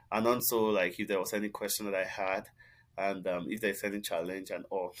 And also like if there was any question that I had, and if there's any challenge and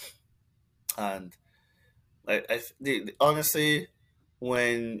all. And honestly,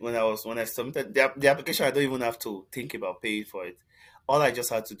 when I submitted the application, I don't even have to think about paying for it. All I just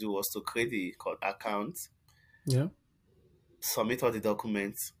had to do was to create the account, Yeah. submit all the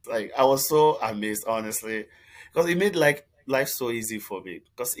documents. Like I was so amazed, honestly, because it made like life so easy for me.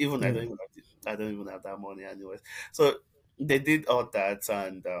 Because even Yeah. I don't even have that money anyways. So they did all that,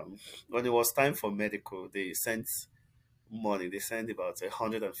 and when it was time for medical, they sent money. They sent about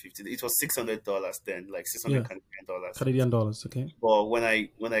 150. It was $600 then, like 600 Yeah. Canadian dollars. Canadian dollars. Okay. But when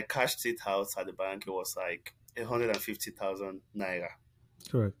I cashed it out at the bank, it was like 150,000 naira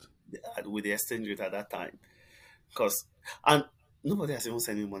Correct. with the exchange rate at that time. Because and nobody has even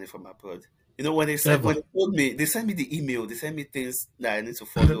sent me money from abroad. When Ever. they told me, they sent me the email, they sent me things that I need to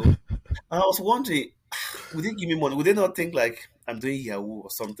follow. And I was wondering, would they give me money? Would they not think like I'm doing Yahoo or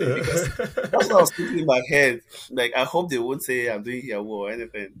something? Because that's what I was thinking in my head. Like I hope they won't say I'm doing Yahoo or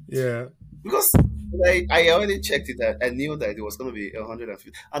anything. Yeah. Because I already checked it. I knew that it was going to be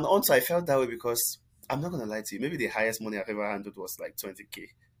 150. And also, I felt that way because I'm not going to lie to you. Maybe the highest money I've ever handled was like 20K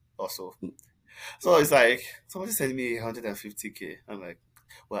or so. So it's like, somebody sent me 150K. I'm like,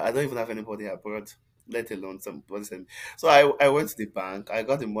 well, I don't even have anybody abroad, let alone somebody send me. So I went to the bank. I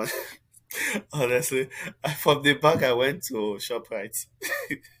got the money. Honestly, from the bank, I went to ShopRite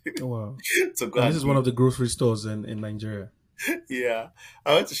Oh, wow. to go And this and is one eat. of the grocery stores in Nigeria. Yeah,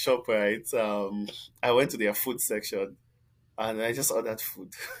 I went to ShopRite. I went to their food section and I just ordered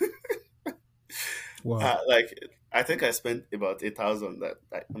food. Wow. Like I think I spent about 8,000.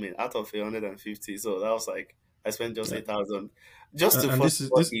 I mean, out of 150, so that was like I spent just Yeah. 8,000 just to And first this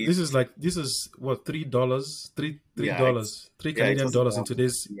is of all this eat. this is like this is what $3, three Yeah, dollars, three yeah, it Canadian was dollars in enough.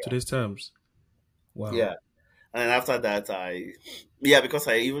 today's terms. Yeah, Wow. and then after that, yeah, because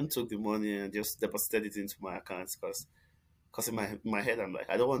I even took the money and just deposited it into my accounts because in my head I'm like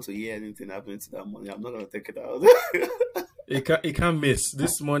I don't want to hear anything happening to that money. I'm not gonna take it out. It can't miss.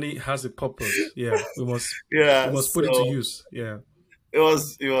 This money has a purpose. Yeah, we Yeah, must put it to so use. Yeah, it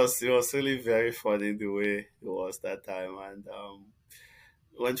was really very funny the way it was that time, and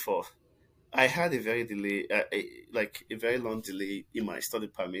went for. I had a very delay, like a very long delay in my study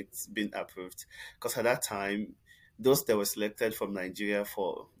permit being approved, because at that time, those that were selected from Nigeria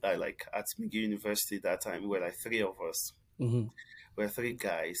for like at McGill University that time were like three of us. hmm We were three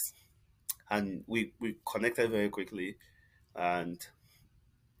guys, and we connected very quickly, and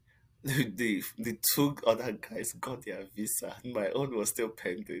the two other guys got their visa. My own was still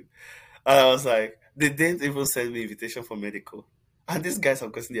pending. And I was like, they didn't even send me invitation for medical. And these guys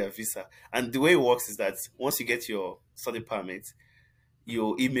have gotten their visa. And the way it works is that once you get your study permit,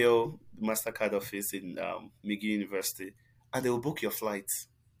 you email the MasterCard office in McGill University and they will book your flights.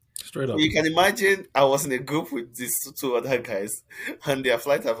 straight So up. you can imagine I was in a group with these two other guys and their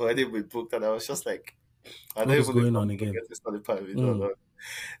flights have already been booked. And I was just like, I don't What is even know if going I'm on going to again? get a study permit or Mm. not.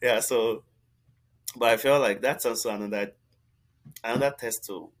 Yeah, so, but I feel like that's also another test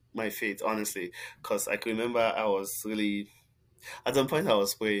to my faith, honestly, because I can remember I was really At some point, I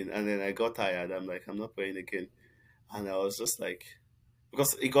was praying, and then I got tired. I'm like, I'm not praying again, and I was just like,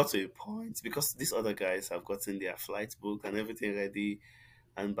 because it got to a point because these other guys have gotten their flights booked and everything ready,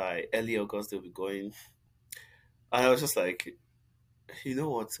 and by early August they'll be going. And I was just like, you know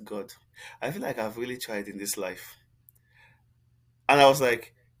what, God, I feel like I've really tried in this life, and I was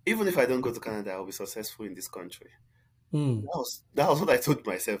like, even if I don't go to Canada, I'll be successful in this country. Mm. That was what I told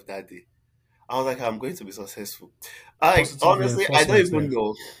myself that day. I was like, I'm going to be successful. I Positive honestly, I don't reinforcement even there.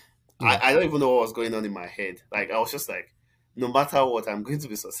 know. I, Yeah. I don't even know what was going on in my head. Like I was just like, no matter what, I'm going to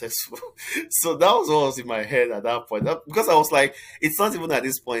be successful. So that was what was in my head at that point. Because I was like, it's not even at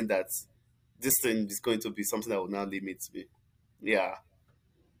this point that this thing is going to be something that will now limit me. Yeah.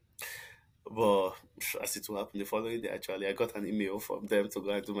 But as it will happen, the following day, actually, I got an email from them to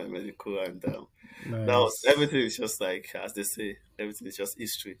go and do my medical, and that was Nice. everything is just like, as they say, everything is just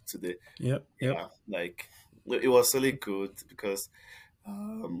history today. Yep. Yep. Yeah, like it was really good because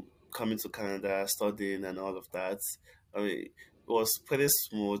coming to Canada, studying, and all of that. I mean, it was pretty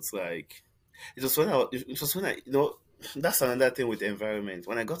smooth. Like it was when I, that's another thing with the environment.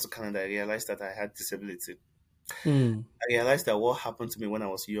 When I got to Canada, I realized that I had disability. Mm. I realized that what happened to me when I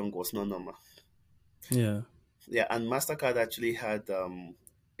was young was not normal. Yeah. Yeah, and Mastercard actually had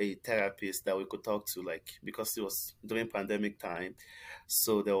a therapist that we could talk to, like because it was during pandemic time,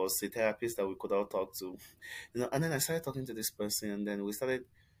 so there was a therapist that we could all talk to, And then I started talking to this person, and then we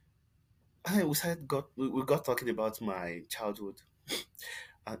got talking about my childhood,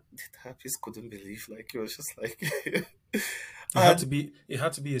 and the therapist couldn't believe, like it was just like, and It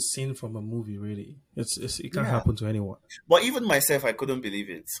had to be a scene from a movie, really. It can't yeah, happen to anyone. but even myself, I couldn't believe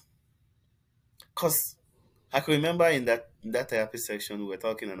it, cause I could remember in that therapy section we were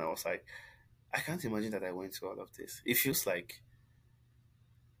talking, and I was like, I can't imagine that I went through all of this. It feels like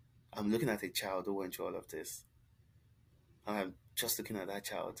I'm looking at a child who went through all of this, and I'm just looking at that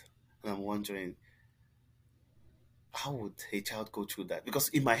child, and I'm wondering, how would a child go through that? Because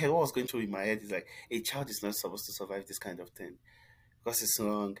in my head, what was going through in my head is like, a child is not supposed to survive this kind of thing because it's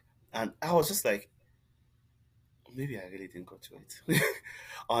wrong. And I was just like, maybe I really didn't go through it,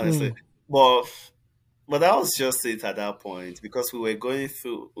 honestly. Mm. But that was just it at that point because we were going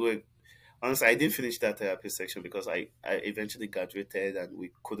through. Honestly, I didn't finish that therapy section because I eventually graduated, and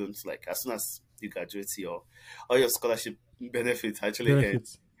we couldn't, like, as soon as you graduate, all your scholarship benefits actually end.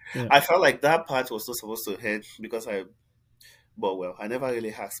 Benefits. Yeah. I felt like that part was not supposed to end because but well, I never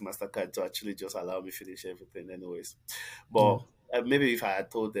really asked Mastercard to actually just allow me finish everything, anyways. Yeah. But maybe if I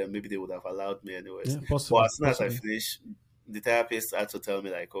had told them, maybe they would have allowed me, anyways. Yeah. But Possibly. as soon as I Possibly. finished, the therapist had to tell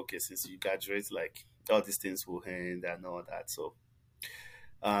me, like, okay, since you graduate, like, all these things will end and all that. So,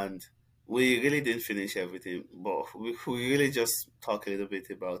 and we really didn't finish everything, but we really just talked a little bit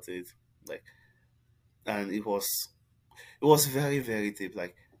about it, like, and it was very very deep.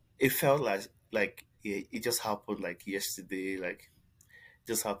 Like, it felt like it just happened like yesterday, like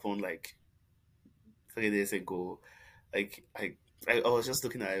just happened like 3 days ago. Like I was just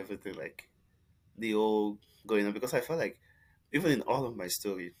looking at everything, like the whole going on, because I felt like even in all of my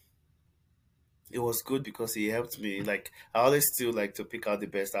story, it was good because it helped me. Like I always still like to pick out the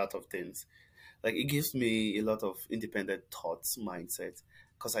best out of things. Like it gives me a lot of independent thoughts, mindset,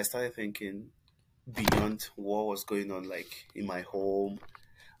 because I started thinking beyond what was going on, like in my home,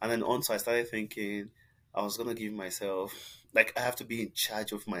 and then also I started thinking I was gonna give myself, like, I have to be in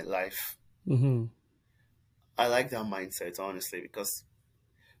charge of my life. Mm-hmm. I like that mindset, honestly, because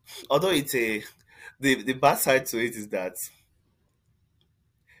although it's the bad side to it is that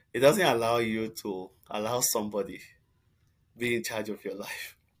it doesn't allow you to allow somebody be in charge of your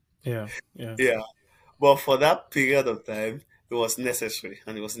life. Yeah. Yeah. Yeah, but for that period of time, it was necessary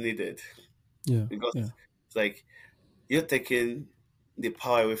and it was needed Yeah. because Yeah. it's like you're taking the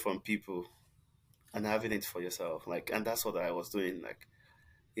power away from people and having it for yourself. Like, and that's what I was doing. Like,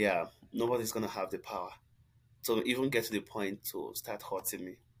 yeah, nobody's gonna have the power to even get to the point to start hurting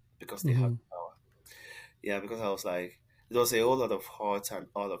me because they have Mm-hmm. the power. Yeah, because I was like, there was a whole lot of hurt and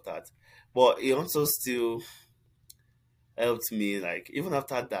all of that. But it also still helped me, like, even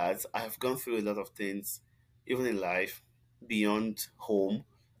after that, I've gone through a lot of things, even in life, beyond home,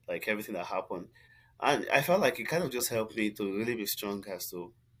 like everything that happened. And I felt like it kind of just helped me to really be strong as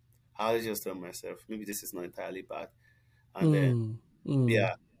to how I just tell myself, maybe this is not entirely bad. And then, Mm. Mm.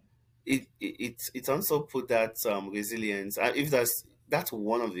 yeah, it also put that resilience. And if that's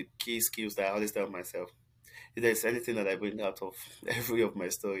one of the key skills that I always tell myself. If there's anything that I bring out of every of my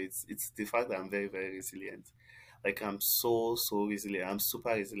stories, it's the fact that I'm very, very resilient. Like I'm so resilient. I'm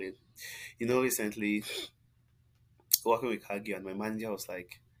super resilient. Recently working with Kagi, and my manager was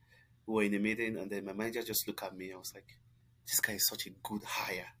like, we were in a meeting, and then my manager just looked at me. I was like, this guy is such a good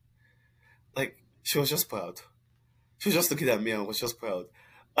hire. Like, she was just proud. She was just looking at me and was just proud.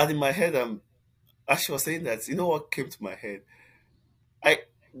 And in my head, as she was saying that, you know what came to my head?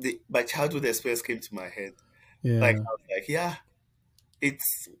 My childhood experience came to my head. Like, Yeah. I was like, yeah,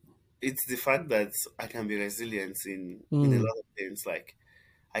 it's it's the fact that I can be resilient in a Mm. lot of things. Like,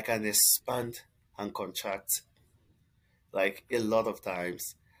 I can expand and contract like a lot of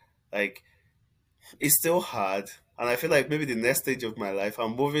times. Like, it's still hard. And I feel like maybe the next stage of my life,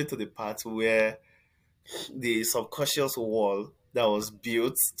 I'm moving to the part where the subconscious wall that was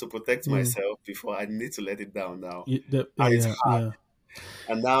built to protect Mm. myself before, I need to let it down now. And it's Yeah. hard. Yeah.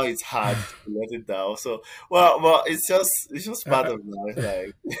 And now it's hard to let it down. So, well, it's just part I, of life.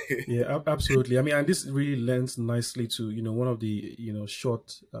 Like, Yeah, absolutely. I mean, and this really lends nicely to one of the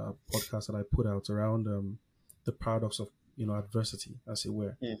short podcasts that I put out around the paradox of adversity, as it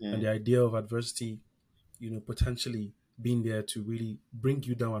were, and hmm the idea of adversity, potentially being there to really bring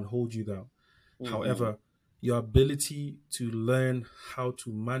you down and hold you down. hmm However, your ability to learn how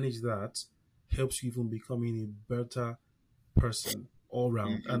to manage that helps you even becoming a better person all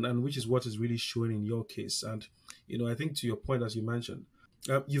round, hmm and which is what is really showing in your case. And I think to your point, as you mentioned,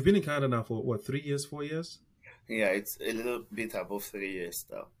 you've been in Canada now for what, 3 years, 4 years? yeah, it's a little bit above 3 years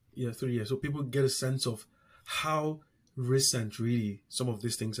now. Yeah, 3 years. So people get a sense of how recent really some of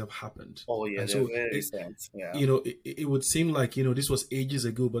these things have happened. Oh yeah, And they're so very it recent. Yeah, it would seem like this was ages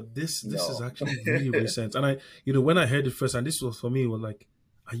ago, but this is no. actually really recent. And I when I heard it first, and this was for me, it was like,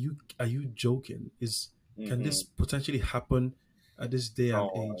 are you joking? Can hmm this potentially happen at this day and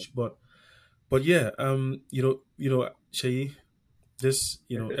Oh age? But yeah, Shayi, this,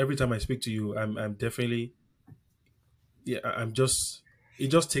 every time I speak to you, I'm definitely, yeah, I'm just, it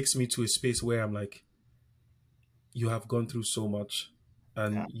just takes me to a space where I'm like, you have gone through so much,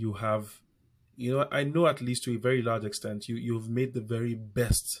 yeah. and you have, I know at least to a very large extent, you've made the very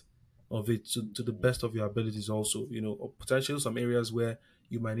best of it, to the best of your abilities. Also, or potentially some areas where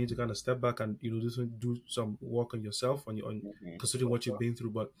you might need to kind of step back and do some work on yourself, considering For what you've sure. been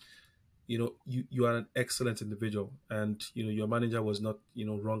through. But you are an excellent individual, and your manager was not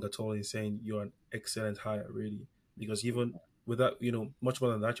wrong at all in saying you're an excellent hire, really, because even without much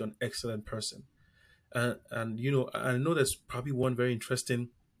more than that, you're an excellent person. And I know there's probably one very interesting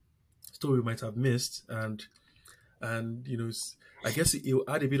story we might have missed, and I guess it will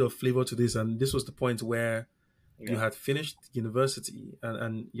add a bit of flavor to this. And this was the point where you Yeah. had finished university,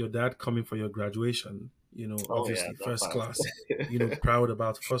 and your dad coming for your graduation, Oh yeah, obviously that first part. class, proud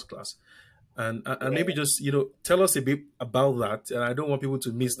about first class. And maybe Yeah. just tell us a bit about that. And I don't want people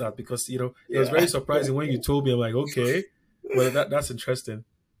to miss that, because it was Yeah. very surprising when you told me. I'm like, okay, well, that's interesting.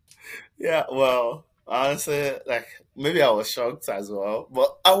 Yeah. Well, honestly, like maybe I was shocked as well,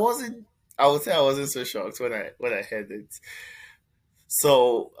 but I wasn't. I would say I wasn't so shocked when I heard it.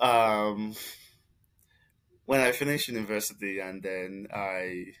 So when I finished university and then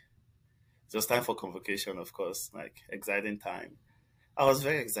it was time for convocation, of course, like exciting time. I was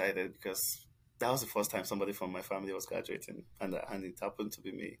very excited because that was the first time somebody from my family was graduating, and it happened to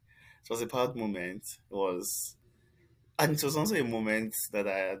be me. It was a proud moment. And it was also a moment that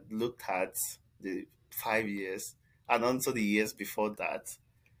I had looked at the 5 years and also the years before that,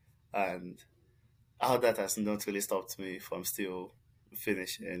 and how that has not really stopped me from still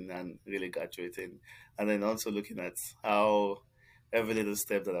finishing and really graduating. And then also looking at how every little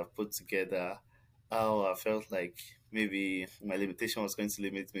step that I've put together, how I felt like maybe my limitation was going to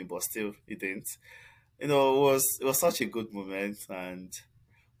limit me, but still it didn't. It was such a good moment, and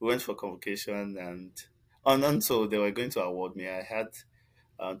we went for convocation, and until they were going to award me, I had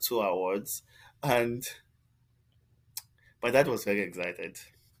two awards, and my dad was very excited.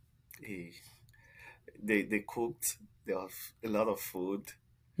 He they cooked. There was a lot of food,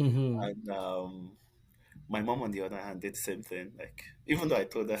 Hmm. and my mom on the other hand did the same thing. Like, even though I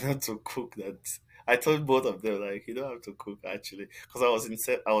told her not to cook, that I told both of them, like, you don't have to cook actually, because I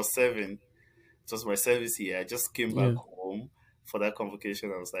was serving. It was my service here. I just came back Yeah. home for that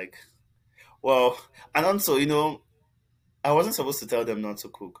convocation. I was like, well, and also, I wasn't supposed to tell them not to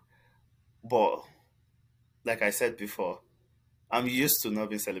cook, but like I said before, I'm used to not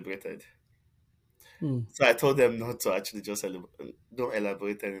being celebrated. Mm. So I told them not to actually just don't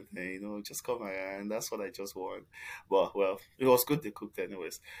elaborate anything, just come around. That's what I just want. But well, it was good they cooked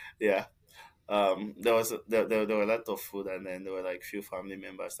anyways. Yeah. There were a lot of food, and then there were like few family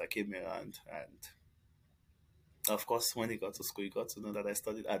members that came around, and of course when he got to school he got to know that I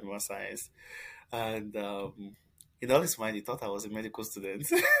studied animal science, and in all his mind he thought I was a medical student.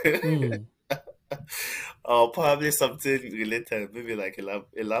 Mm. Or probably something related, maybe like a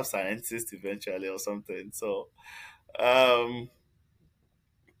lab scientist eventually or something. So um,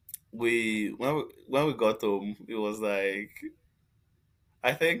 when we got home, it was like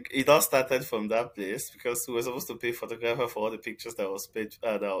I think it all started from that place because we were supposed to pay photographer for all the pictures that was paid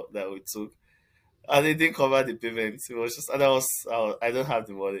that we took, and they didn't cover the payment. It was just, and I don't have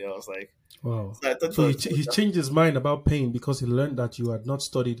the money. I was like, Wow. so I thought it So was, he changed his mind about paying because he learned that you had not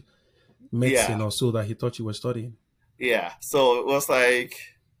studied yeah, medicine or so that he thought you were studying. yeah. So it was like,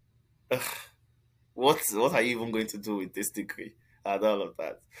 ugh, what are you even going to do with this degree and all of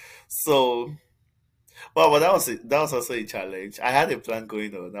that? So, well, but that was also a challenge. I had a plan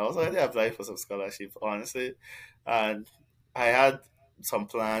going on. I was already applying for some scholarship, honestly, and I had some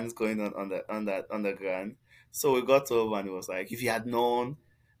plans going on that undergrad. So we got over, and it was like, if you had known,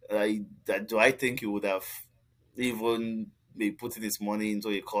 that do I think you would have even be putting this money into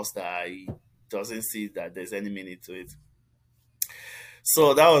a course that I doesn't see that there's any meaning to it.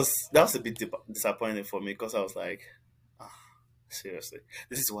 So that was a bit disappointing for me because I was like, ah, seriously,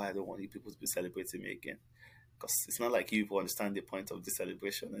 this is why I don't want you people to be celebrating me again because it's not like you people understand the point of this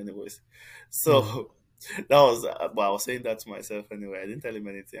celebration, anyways. Yeah. So that was, but I was saying that to myself anyway. I didn't tell him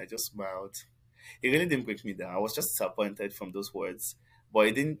anything. I just smiled. It really didn't break me down. I was just disappointed from those words, but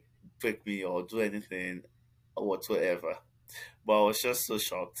it didn't break me or do anything whatsoever. But I was just so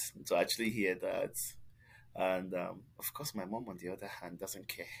shocked to actually hear that. And of course, my mom, on the other hand, doesn't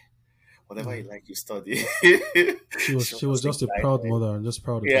care. Whatever Yeah. you like, you study. She She was was just just a proud excited. mother and just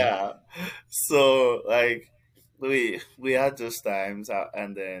proud of you. Yeah. So like we had those times,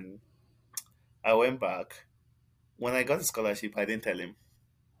 and then I went back. When I got the scholarship, I didn't tell him.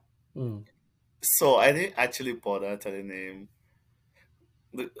 Mm. So I didn't actually bother telling him.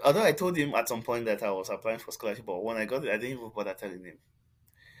 Although I told him at some point that I was applying for scholarship, but when I got it, I didn't even bother telling him.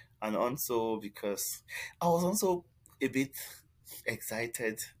 And also because I was also a bit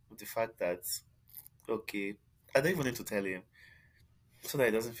excited with the fact that okay, I don't even need to tell him so that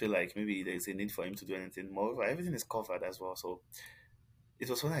it doesn't feel like maybe there's a need for him to do anything. Moreover, everything is covered as well. So it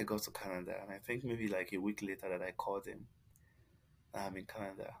was when I got to Canada, and I think maybe like a week later that I called him. I'm in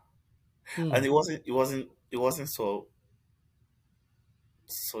Canada, and Mm. it wasn't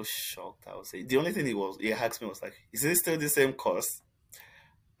so shocked. I would say the only thing he asked me was like, "Is it still the same course?"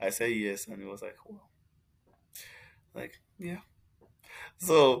 I said yes, and he was like, "Wow," like yeah.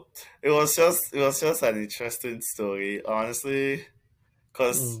 So it was just an interesting story, honestly,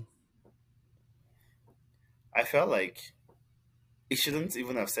 because Mm. I felt like he shouldn't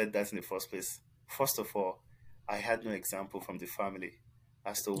even have said that in the first place. First of all, I had no example from the family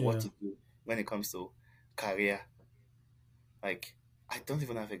as to what Yeah. to do when it comes to career. Like, I don't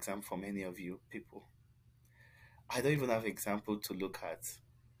even have example from any of you people. I don't even have example to look at.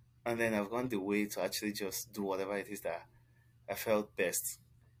 And then I've gone the way to actually just do whatever it is that I felt best.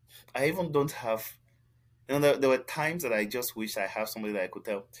 I even don't have, there were times that I just wish I have somebody that I could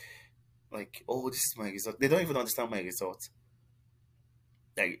tell, like, oh, this is my result. They don't even understand my result.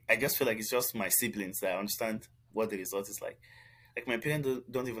 Like, I just feel like it's just my siblings that understand what the result is like. Like my parents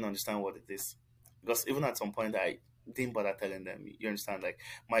don't even understand what it is, because even at some point I didn't bother telling them. You understand? Like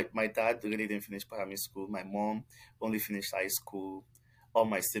my dad really didn't finish primary school. My mom only finished high school. All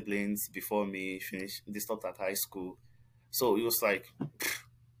my siblings before me finished. They stopped at high school. So it was like,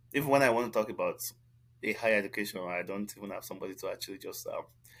 even when I want to talk about a higher education, I don't even have somebody to actually just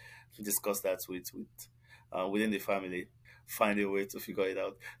discuss that with within the family, find a way to figure it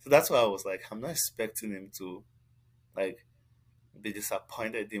out. So that's why I was like, I'm not expecting him to like be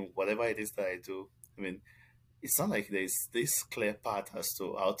disappointed in whatever it is that I do. I mean, it's not like there's this clear path as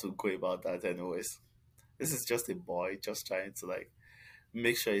to how to go about that, anyways. This is just a boy just trying to like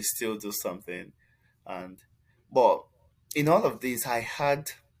make sure he still do something. And but in all of this, I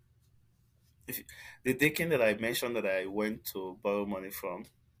had if, the taking that I mentioned that I went to borrow money from.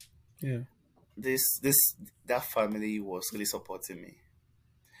 Yeah. This that family was really supporting me.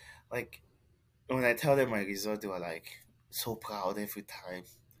 Like when I tell them my result, they were like so proud every time.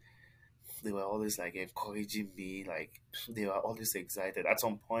 They were always like encouraging me, like they were always excited. At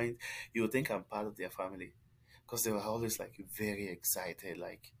some point, you would think I'm part of their family because they were always like very excited.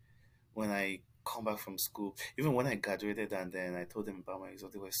 Like when I come back from school, even when I graduated and then I told them about my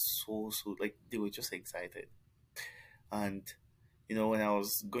result, they were so like they were just excited. And when I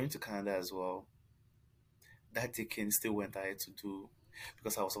was going to Canada as well, that ticket still went ahead to do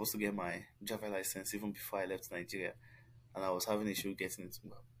because I was supposed to get my driver license even before I left Nigeria, and I was having issue getting it.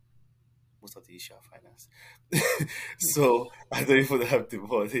 Well, most of the issue are finance. So I don't even have the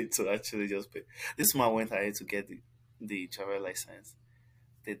money to actually just pay. This man went ahead to get the travel license,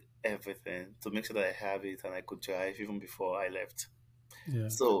 did everything to make sure that I have it and I could drive even before I left. Yeah.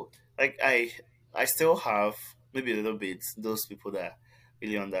 So like I still have. maybe a little bit those people that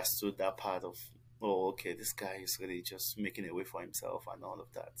really understood that part of, oh, okay, this guy is really just making a way for himself and all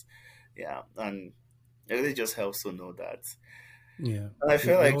of that. Yeah, and it really just helps to know that. Yeah. And I We, feel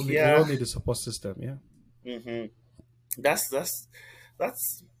we all like, need we yeah, all need a support system. Yeah. hmm that's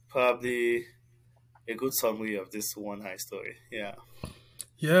probably a good summary of this one high story. Yeah,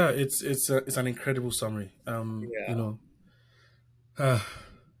 Yeah. It's an incredible summary. yeah, Ah,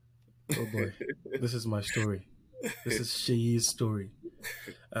 oh boy, this is my story. This is Shei's story.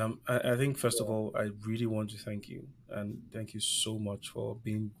 I think first of all, I really want to thank you and thank you so much for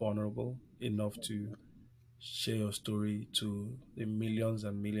being vulnerable enough to share your story to the millions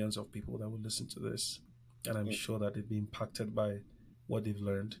and millions of people that will listen to this. And I'm sure that they'll be impacted by what they've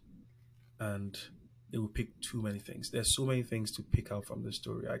learned and they will pick too many things. There's so many things to pick out from this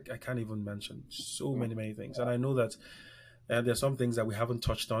story. I can't even mention so Mm. many, many things. And I know that there's some things that we haven't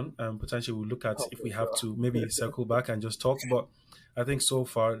touched on. Potentially, we'll look at Oh, if for we have sure. to maybe circle back and just talk. But I think so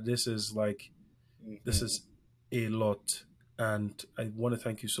far, this Hmm. is a lot. And I want to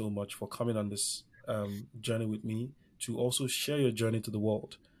thank you so much for coming on this journey with me to also share your journey to the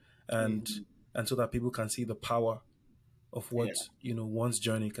world and Hmm. so that people can see the power of Yeah. what one's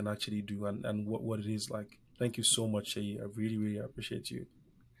journey can actually do and what it is like. Thank you so much, Shay. I really, really appreciate you.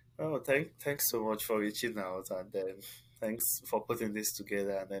 Oh, thanks so much for reaching out, and then thanks for putting this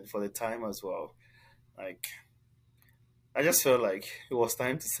together, and then for the time as well. Like, I just felt like it was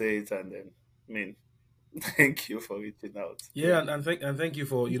time to say it, and then, I mean, thank you for reaching out. Yeah, Yeah. and thank you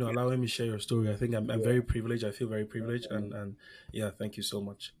for allowing me share your story. I think I'm very privileged. I feel very privileged, and yeah, thank you so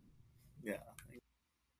much.